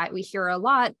things that we hear a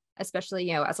lot,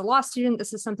 especially, as a law student,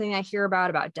 this is something I hear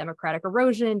about democratic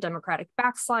erosion, democratic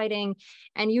backsliding.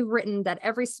 And you've written that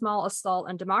every small assault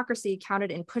on democracy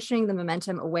counted in pushing the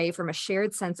momentum away from a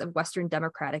shared sense of Western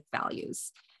democratic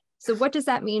values. So what does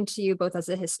that mean to you, both as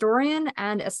a historian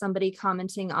and as somebody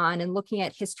commenting on and looking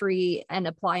at history and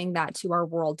applying that to our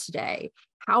world today?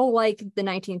 How like the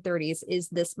 1930s is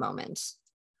this moment?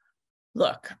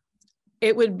 Look,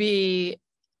 it would be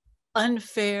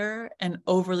unfair and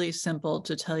overly simple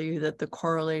to tell you that the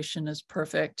correlation is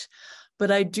perfect,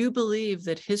 but I do believe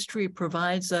that history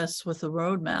provides us with a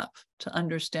roadmap to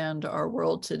understand our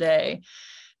world today.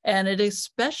 And it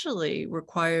especially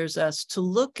requires us to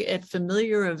look at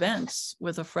familiar events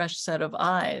with a fresh set of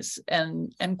eyes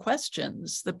and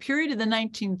questions. The period of the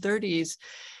 1930s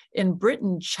in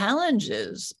Britain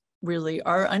challenges really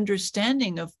our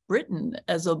understanding of Britain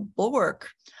as a bulwark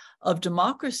of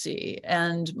democracy.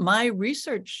 And my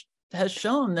research has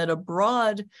shown that a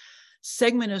broad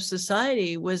segment of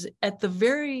society was at the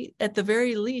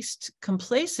very least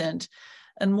complacent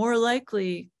and more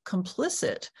likely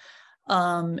complicit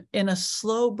in a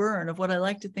slow burn of what I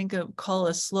like to call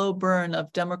a slow burn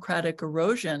of democratic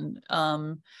erosion,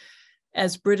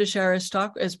 as British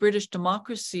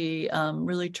democracy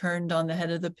really turned on the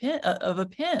head of a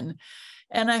pin.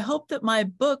 And I hope that my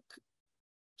book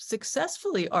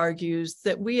successfully argues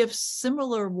that we have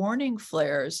similar warning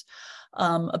flares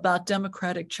about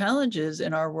democratic challenges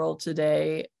in our world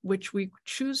today, which we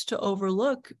choose to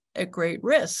overlook at great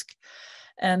risk.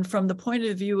 And from the point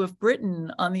of view of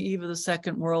Britain on the eve of the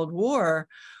Second World War,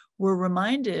 we're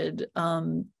reminded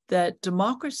that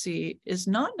democracy is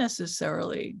not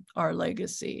necessarily our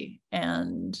legacy.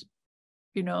 And,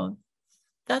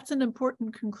 that's an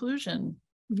important conclusion,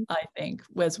 I think,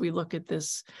 as we look at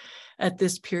this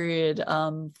period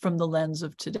from the lens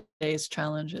of today's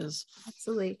challenges.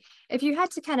 Absolutely. If you had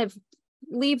to kind of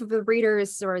leave the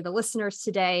readers or the listeners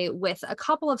today with a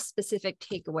couple of specific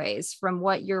takeaways from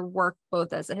what your work,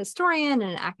 both as a historian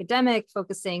and an academic,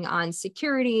 focusing on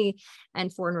security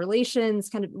and foreign relations,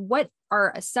 kind of what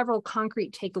are several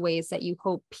concrete takeaways that you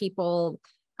hope people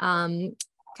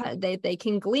they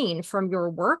can glean from your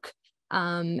work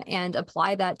and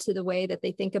apply that to the way that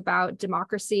they think about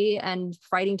democracy and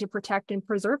fighting to protect and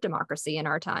preserve democracy in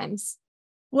our times?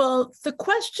 Well, the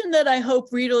question that I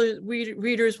hope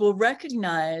readers will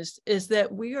recognize is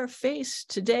that we are faced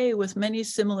today with many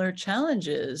similar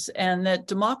challenges, and that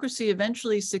democracy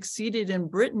eventually succeeded in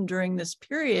Britain during this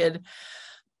period.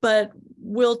 But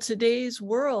will today's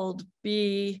world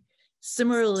be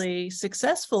similarly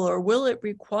successful, or will it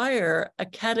require a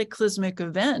cataclysmic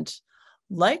event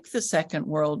like the Second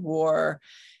World War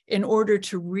in order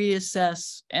to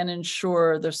reassess and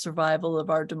ensure the survival of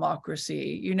our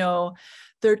democracy? You know,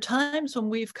 there are times when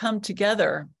we've come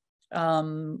together.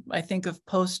 I think of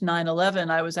post 9/11.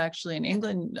 I was actually in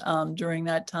England during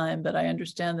that time, but I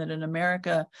understand that in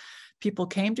America, people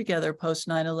came together post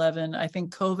 9/11. I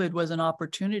think COVID was an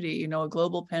opportunity, you know, a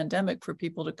global pandemic for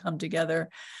people to come together,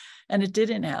 and it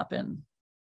didn't happen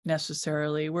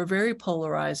necessarily. We're very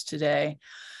polarized today.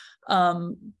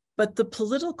 But the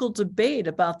political debate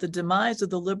about the demise of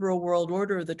the liberal world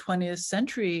order of the 20th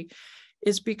century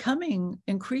is becoming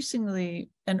increasingly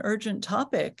an urgent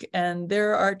topic. And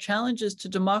there are challenges to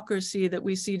democracy that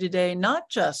we see today, not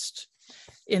just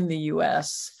in the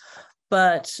US,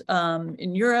 but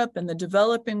in Europe and the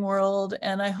developing world.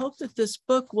 And I hope that this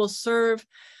book will serve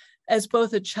as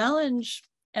both a challenge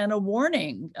and a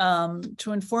warning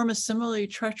to inform a similarly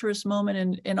treacherous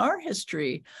moment in our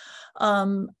history.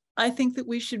 I think that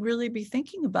we should really be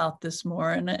thinking about this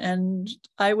more, and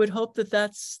I would hope that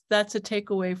that's a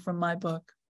takeaway from my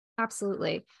book.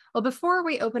 Absolutely. Well, before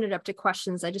we open it up to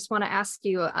questions, I just want to ask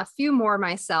you a few more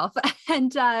myself.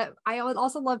 And I would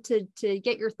also love to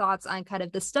get your thoughts on kind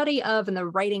of the study of and the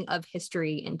writing of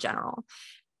history in general.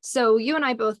 So you and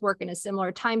I both work in a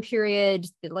similar time period,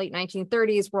 the late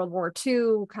 1930s, World War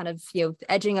II, kind of,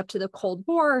 edging up to the Cold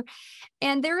War.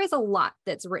 And there is a lot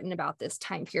that's written about this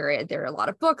time period. There are a lot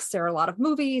of books, there are a lot of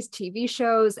movies, TV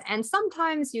shows, and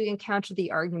sometimes you encounter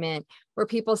the argument where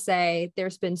people say,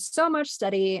 there's been so much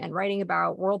study and writing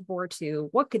about World War II,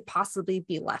 what could possibly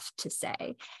be left to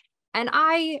say? And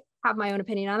I have my own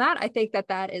opinion on that. I think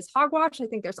that is hogwash. I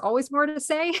think there's always more to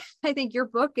say. I think your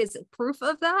book is proof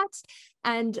of that.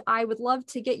 And I would love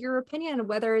to get your opinion,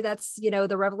 whether that's,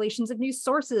 the revelations of new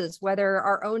sources, whether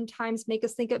our own times make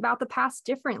us think about the past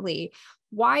differently.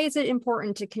 Why is it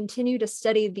important to continue to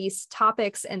study these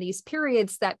topics and these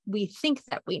periods that we think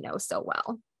that we know so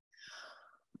well?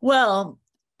 Well,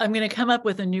 I'm going to come up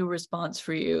with a new response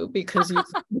for you, because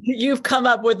you've come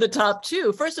up with the top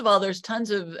two. First of all, there's tons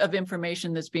of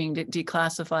information that's being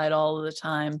declassified all of the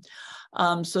time.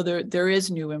 So there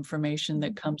is new information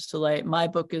that comes to light. My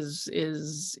book is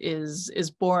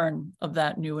born of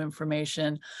that new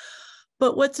information.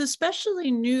 But what's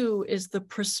especially new is the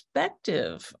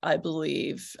perspective, I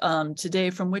believe,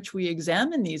 today from which we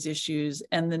examine these issues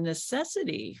and the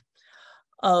necessity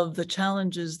of the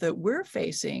challenges that we're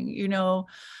facing,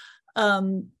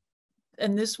 and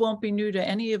this won't be new to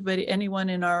anyone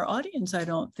in our audience, I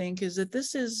don't think, is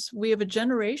that we have a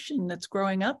generation that's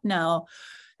growing up now,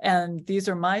 and these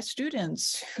are my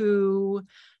students who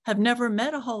have never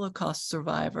met a Holocaust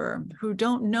survivor, who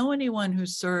don't know anyone who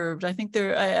served. I think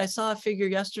I saw a figure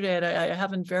yesterday, and I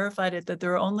haven't verified it, that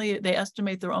they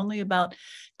estimate there are only about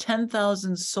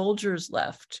 10,000 soldiers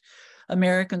left,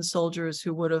 American soldiers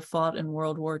who would have fought in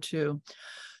World War II.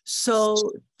 So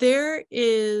there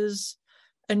is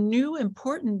a new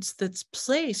importance that's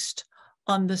placed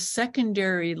on the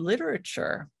secondary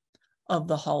literature of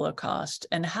the Holocaust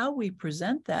and how we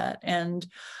present that. And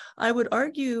I would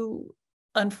argue,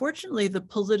 unfortunately, the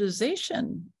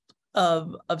politicization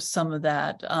of some of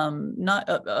that, not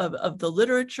of the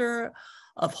literature,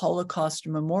 of Holocaust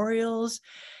memorials,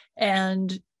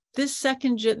 and this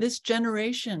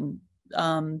generation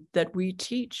that we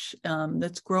teach,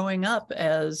 that's growing up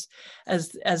as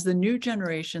the new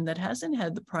generation that hasn't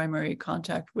had the primary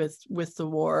contact with the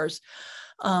wars,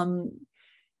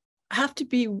 have to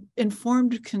be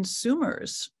informed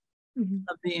consumers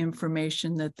of the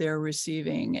information that they're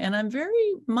receiving. And I'm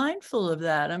very mindful of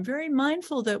that. I'm very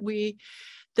mindful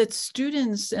that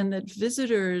students and that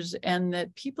visitors and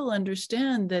that people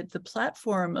understand that the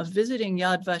platform of visiting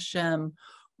Yad Vashem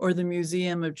or the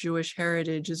Museum of Jewish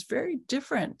Heritage is very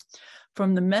different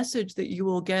from the message that you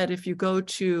will get if you go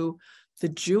to the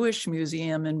Jewish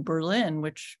Museum in Berlin,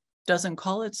 which doesn't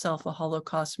call itself a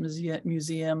Holocaust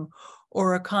museum,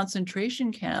 or a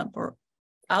concentration camp, or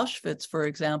Auschwitz, for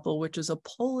example, which is a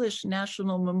Polish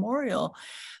national memorial.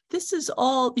 This is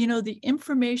all, the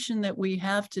information that we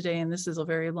have today, and this is a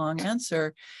very long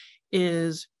answer,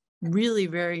 is really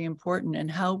very important,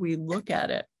 and how we look at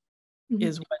it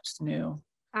is what's new.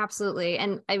 Absolutely.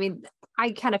 And I mean,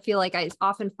 I kind of feel like I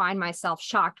often find myself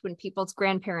shocked when people's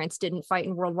grandparents didn't fight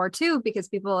in World War II, because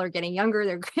people are getting younger.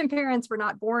 Their grandparents were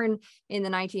not born in the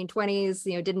 1920s,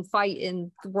 didn't fight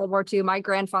in World War II. My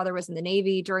grandfather was in the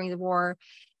Navy during the war.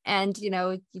 And,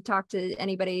 you talk to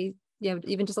anybody,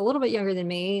 even just a little bit younger than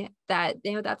me, that,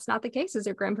 that's not the case, is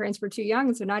their grandparents were too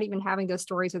young. So not even having those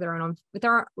stories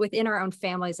within our own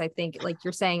families, I think, like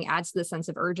you're saying, adds to the sense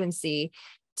of urgency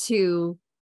to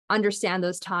understand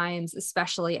those times,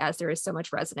 especially as there is so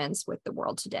much resonance with the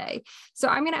world today. So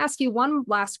I'm going to ask you one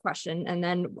last question, and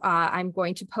then I'm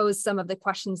going to pose some of the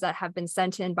questions that have been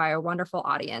sent in by a wonderful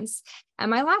audience.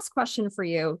 And my last question for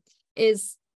you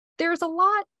is, there's a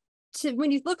lot to,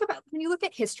 when you look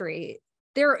at history,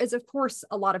 there is, of course,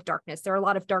 a lot of darkness. There are a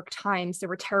lot of dark times. There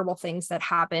were terrible things that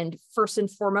happened. First and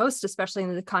foremost, especially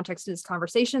in the context of this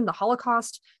conversation, the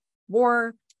Holocaust,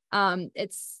 war.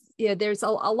 There's a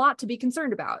lot to be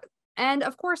concerned about. And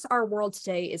of course, our world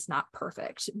today is not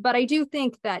perfect. But I do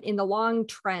think that in the long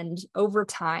trend, over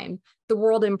time, the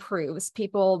world improves.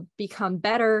 People become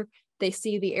better. They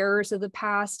see the errors of the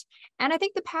past. And I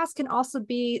think the past can also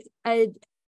be an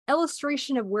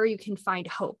illustration of where you can find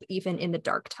hope, even in the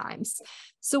dark times.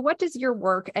 So what does your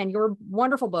work and your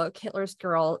wonderful book, Hitler's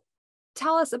Girl,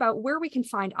 tell us about where we can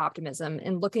find optimism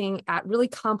in looking at really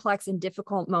complex and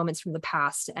difficult moments from the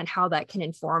past, and how that can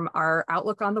inform our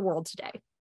outlook on the world today?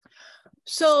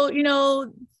 So,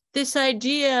 this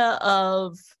idea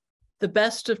of the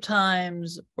best of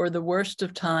times or the worst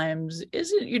of times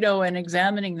isn't, and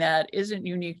examining that isn't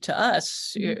unique to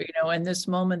us, in this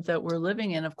moment that we're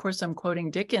living in. Of course, I'm quoting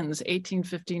Dickens,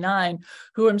 1859,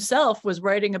 who himself was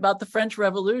writing about the French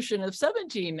Revolution of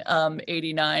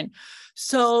 1789.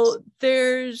 So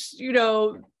there's,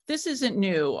 this isn't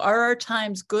new. Are our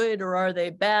times good or are they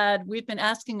bad? We've been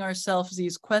asking ourselves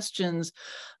these questions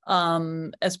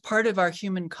as part of our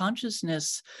human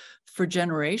consciousness for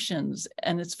generations.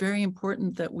 And it's very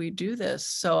important that we do this.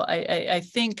 So I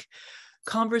think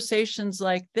conversations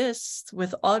like this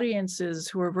with audiences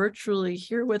who are virtually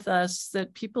here with us,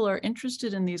 that people are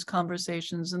interested in these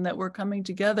conversations and that we're coming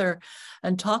together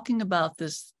and talking about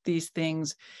these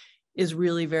things, is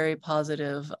really very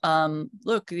positive.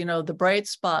 Look, the bright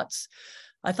spots.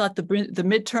 I thought the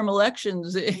midterm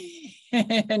elections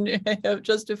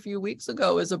just a few weeks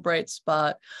ago is a bright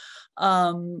spot.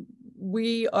 The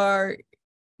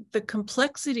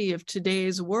complexity of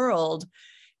today's world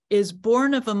is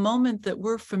born of a moment that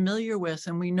we're familiar with,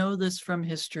 and we know this from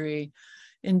history.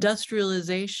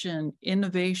 Industrialization,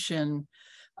 innovation,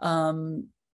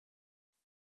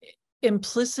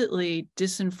 implicitly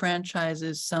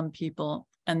disenfranchises some people,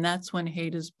 and that's when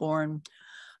hate is born.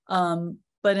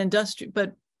 But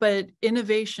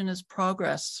innovation is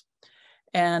progress,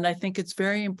 and I think it's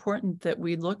very important that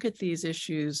we look at these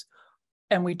issues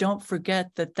and we don't forget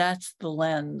that that's the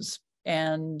lens,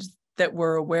 and that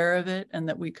we're aware of it, and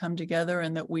that we come together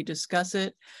and that we discuss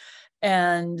it,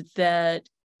 and that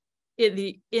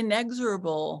the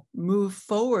inexorable move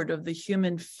forward of the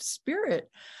human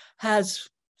spirit has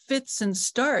fits and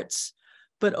starts,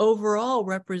 but overall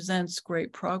represents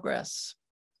great progress.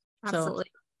 Absolutely.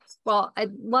 Well,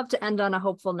 I'd love to end on a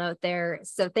hopeful note there.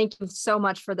 So thank you so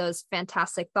much for those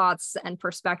fantastic thoughts and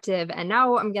perspective. And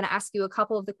now I'm going to ask you a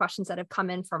couple of the questions that have come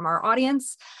in from our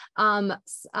audience.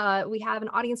 We have an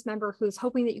audience member who's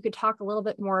hoping that you could talk a little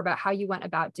bit more about how you went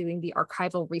about doing the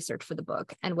archival research for the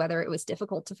book, and whether it was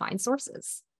difficult to find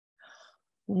sources.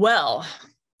 Well,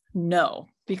 no,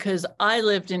 because I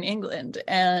lived in England,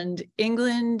 and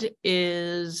England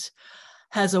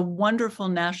has a wonderful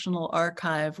national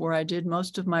archive where I did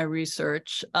most of my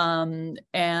research. And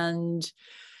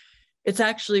it's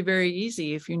actually very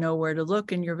easy if you know where to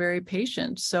look and you're very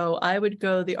patient. So I would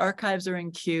go, the archives are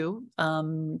in Kew,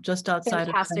 just outside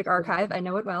Fantastic of archive, I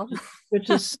know it well. Which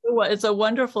is, it's a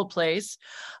wonderful place.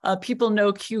 People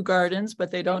know Kew Gardens,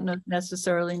 but they don't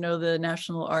necessarily know the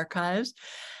National Archives.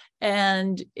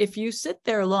 And if you sit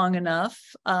there long enough,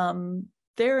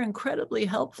 they're incredibly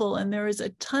helpful, and there is a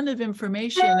ton of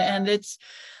information, and it's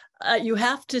you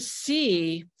have to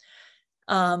see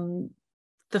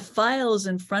the files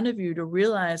in front of you to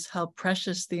realize how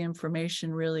precious the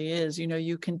information really is.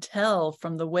 You can tell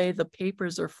from the way the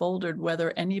papers are folded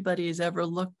whether anybody's ever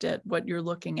looked at what you're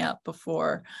looking at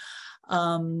before,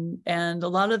 and a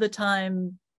lot of the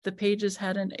time the pages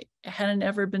hadn't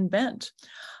ever been bent.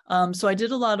 So I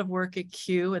did a lot of work at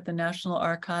Kew, at the National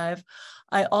Archive.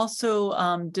 I also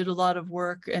did a lot of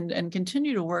work and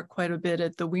continue to work quite a bit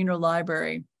at the Wiener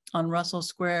Library on Russell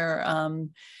Square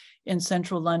in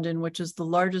central London, which is the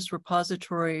largest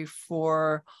repository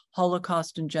for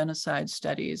Holocaust and genocide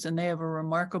studies. And they have a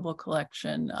remarkable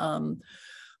collection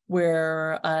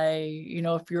where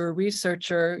if you're a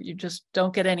researcher, you just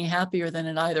don't get any happier than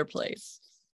in either place.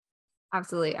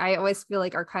 Absolutely. I always feel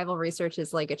like archival research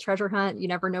is like a treasure hunt. You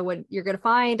never know what you're going to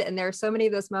find. And there are so many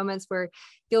of those moments where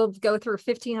you'll go through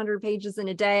 1,500 pages in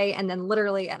a day. And then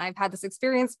literally, and I've had this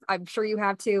experience, I'm sure you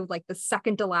have too, like the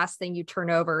second to last thing you turn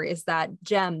over is that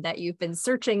gem that you've been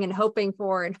searching and hoping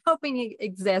for and hoping it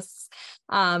exists.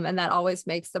 And that always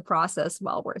makes the process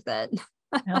well worth it.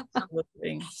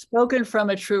 Absolutely. Spoken from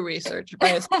a true researcher,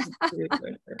 by a true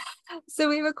researcher. So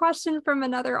we have a question from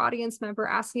another audience member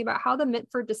asking about how the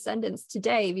Mitford descendants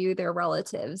today view their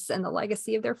relatives and the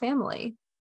legacy of their family.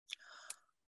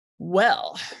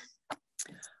 Well,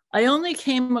 I only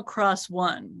came across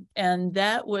one, and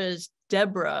that was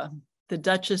Deborah, the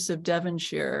Duchess of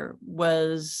Devonshire,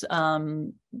 was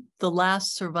the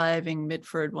last surviving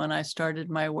Mitford when I started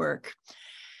my work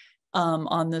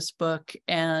on this book.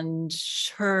 And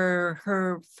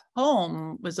her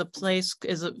home was a place,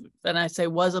 and I say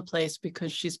was a place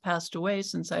because she's passed away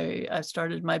since I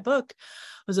started my book,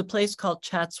 was a place called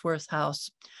Chatsworth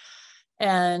House.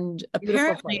 And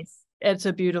apparently it's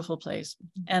a beautiful place.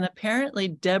 And apparently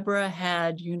Deborah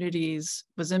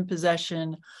was in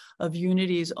possession of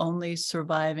Unity's only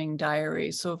surviving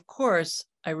diary. So of course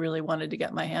I really wanted to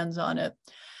get my hands on it.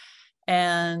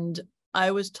 And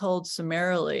I was told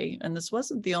summarily, and this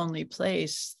wasn't the only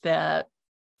place, that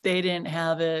they didn't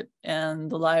have it and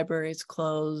the library's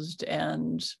closed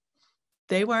and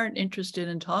they weren't interested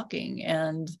in talking.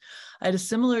 And I had a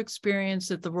similar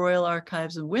experience at the Royal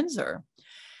Archives in Windsor.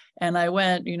 And I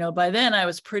went, by then I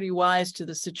was pretty wise to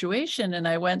the situation, and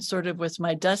I went sort of with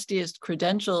my dustiest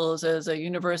credentials as a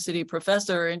university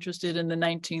professor interested in the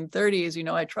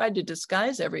 1930s. I tried to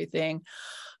disguise everything.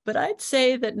 But I'd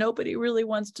say that nobody really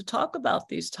wants to talk about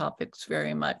these topics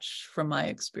very much from my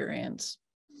experience.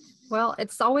 Well,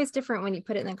 it's always different when you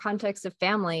put it in the context of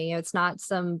family. It's not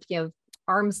some,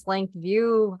 arm's length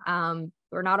view.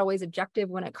 We're not always objective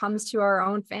when it comes to our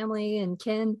own family and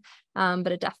kin,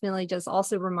 but it definitely does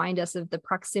also remind us of the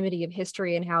proximity of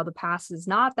history and how the past is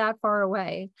not that far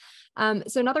away.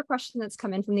 So another question that's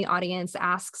come in from the audience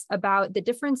asks about the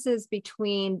differences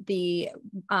between the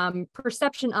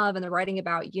perception of and the writing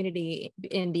about Unity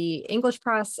in the English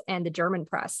press and the German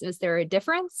press. Is there a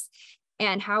difference?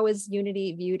 And how is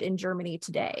Unity viewed in Germany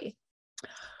today?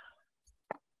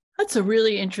 That's a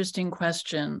really interesting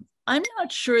question. I'm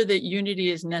not sure that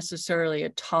Unity is necessarily a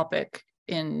topic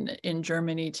in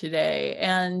Germany today.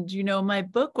 And, my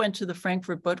book went to the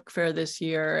Frankfurt Book Fair this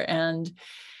year and,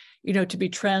 to be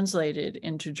translated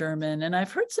into German. And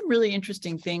I've heard some really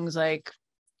interesting things like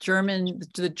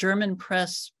the German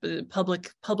press, the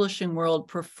public publishing world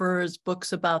prefers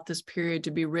books about this period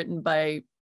to be written by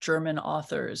German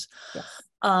authors. Yes.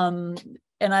 And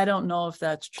I don't know if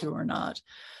that's true or not,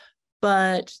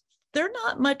 but they're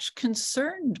not much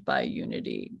concerned by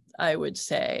Unity, I would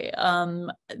say.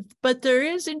 But there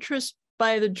is interest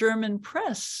by the German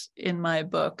press in my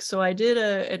book. So I did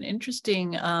an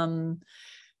interesting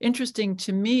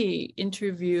to me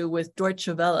interview with Deutsche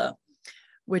Welle,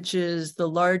 which is the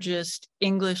largest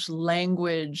English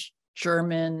language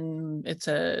German, it's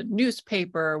a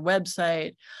newspaper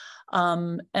website.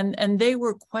 And they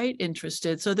were quite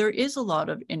interested. So there is a lot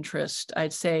of interest,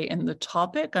 I'd say, in the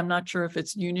topic. I'm not sure if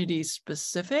it's Unity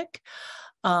specific,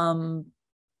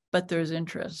 but there's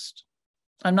interest.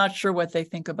 I'm not sure what they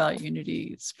think about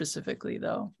Unity specifically,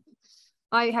 though.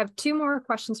 I have two more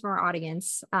questions from our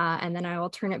audience, and then I will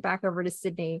turn it back over to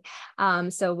Sydney.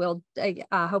 So we'll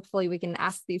hopefully we can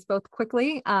ask these both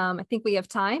quickly. I think we have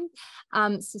time.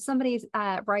 So somebody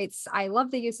writes, I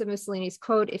love the use of Mussolini's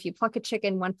quote, "If you pluck a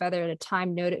chicken one feather at a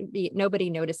time, nobody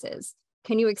notices."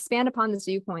 Can you expand upon this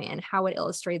viewpoint and how it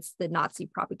illustrates the Nazi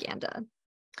propaganda?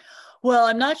 Well,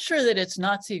 I'm not sure that it's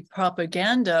Nazi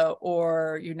propaganda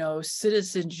or,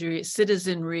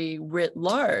 citizenry writ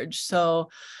large. So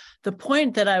the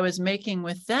point that I was making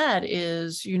with that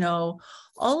is,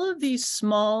 all of these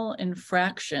small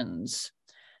infractions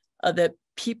that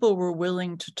people were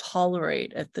willing to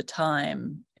tolerate at the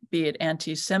time, be it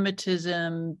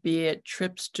anti-Semitism, be it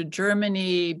trips to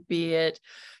Germany, be it,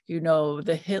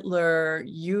 the Hitler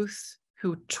youth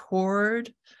who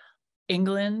toured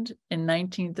England in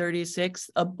 1936,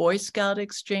 a Boy Scout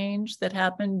exchange that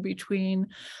happened between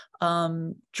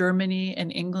Germany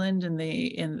and England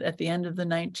at the end of the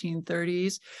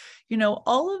 1930s.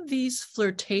 All of these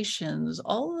flirtations,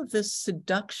 all of this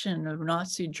seduction of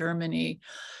Nazi Germany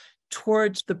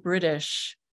towards the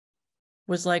British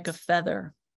was like a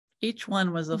feather. Each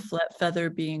one was a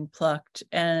feather being plucked.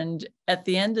 And at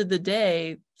the end of the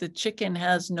day, the chicken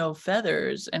has no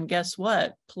feathers. And guess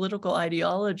what? Political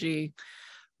ideology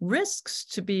risks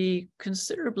to be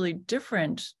considerably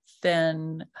different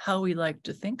than how we like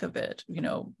to think of it,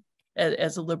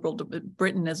 as a liberal,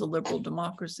 Britain as a liberal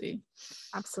democracy.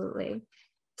 Absolutely.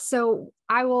 So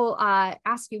I will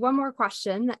ask you one more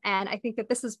question, and I think that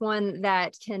this is one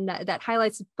that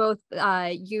highlights both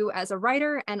you as a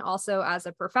writer and also as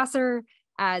a professor,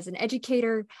 as an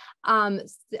educator. An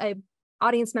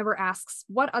audience member asks,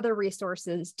 what other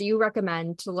resources do you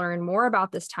recommend to learn more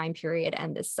about this time period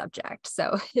and this subject?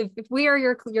 So if we are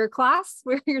your class,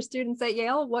 we're your students at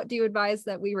Yale, what do you advise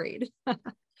that we read?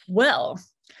 Well,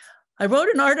 I wrote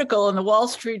an article in the Wall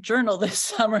Street Journal this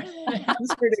summer that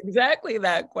answered exactly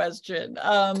that question.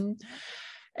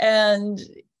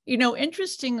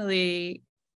 Interestingly,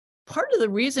 part of the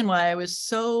reason why I was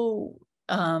so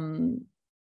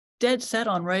dead set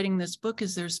on writing this book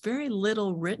is there's very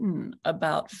little written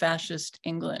about fascist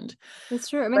England. That's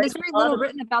true. I mean, there's very little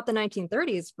written about the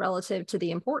 1930s relative to the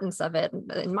importance of it,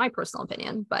 in my personal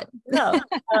opinion, but.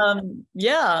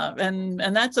 Yeah, and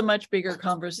that's a much bigger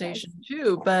conversation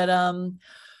too. But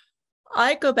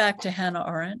I go back to Hannah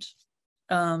Arendt.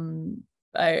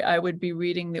 I would be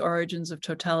reading The Origins of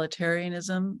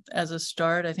Totalitarianism as a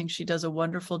start. I think she does a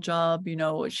wonderful job.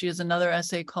 She has another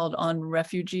essay called On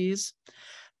Refugees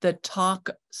that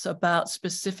talks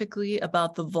specifically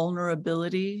about the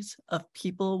vulnerabilities of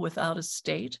people without a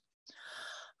state.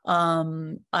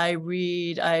 I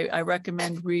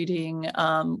recommend reading,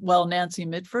 Nancy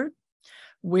Mitford,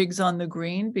 Wigs on the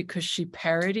Green, because she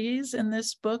parodies in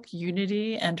this book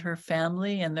Unity and her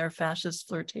family and their fascist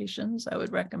flirtations. I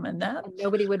would recommend that. And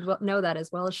nobody would know that as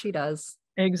well as she does.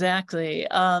 Exactly.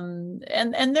 And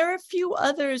there are a few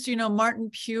others. Martin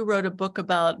Pugh wrote a book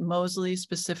about Mosley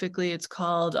specifically. It's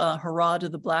called Hurrah to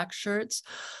the Black Shirts.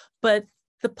 But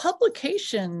the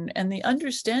publication and the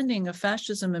understanding of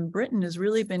fascism in Britain has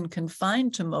really been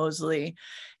confined to Mosley.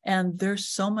 And there's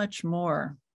so much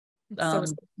more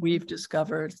we've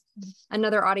discovered.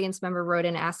 Another audience member wrote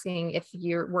in asking if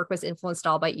your work was influenced at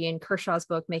all by Ian Kershaw's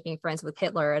book, Making Friends with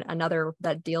Hitler, and another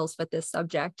that deals with this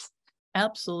subject.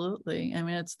 Absolutely. I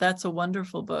mean, that's a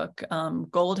wonderful book.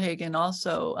 Goldhagen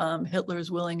also,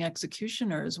 Hitler's Willing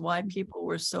Executioners, why people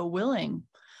were so willing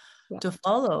to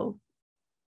follow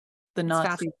the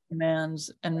Nazi commands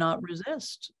and not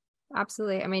resist.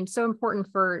 Absolutely. I mean, so important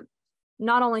for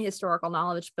not only historical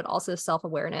knowledge, but also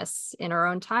self-awareness in our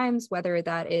own times, whether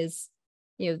that is,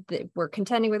 we're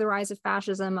contending with the rise of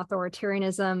fascism,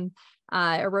 authoritarianism,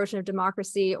 erosion of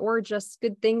democracy, or just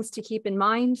good things to keep in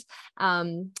mind.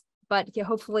 But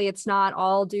hopefully it's not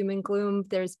all doom and gloom.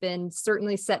 There's been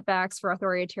certainly setbacks for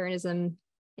authoritarianism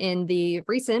in the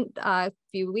recent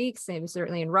few weeks, and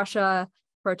certainly in Russia,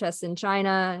 protests in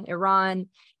China, Iran.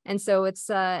 And so it's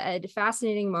a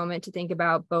fascinating moment to think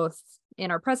about both in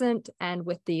our present and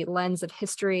with the lens of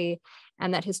history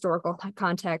and that historical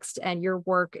context. And your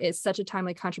work is such a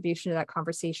timely contribution to that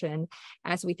conversation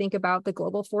as we think about the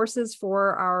global forces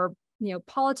for our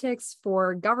politics,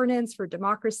 for governance, for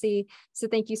democracy. So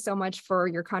thank you so much for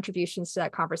your contributions to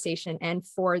that conversation and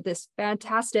for this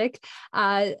fantastic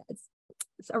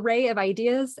array of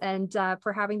ideas and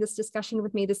for having this discussion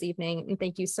with me this evening. And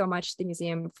thank you so much to the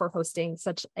museum for hosting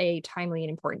such a timely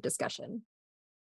and important discussion.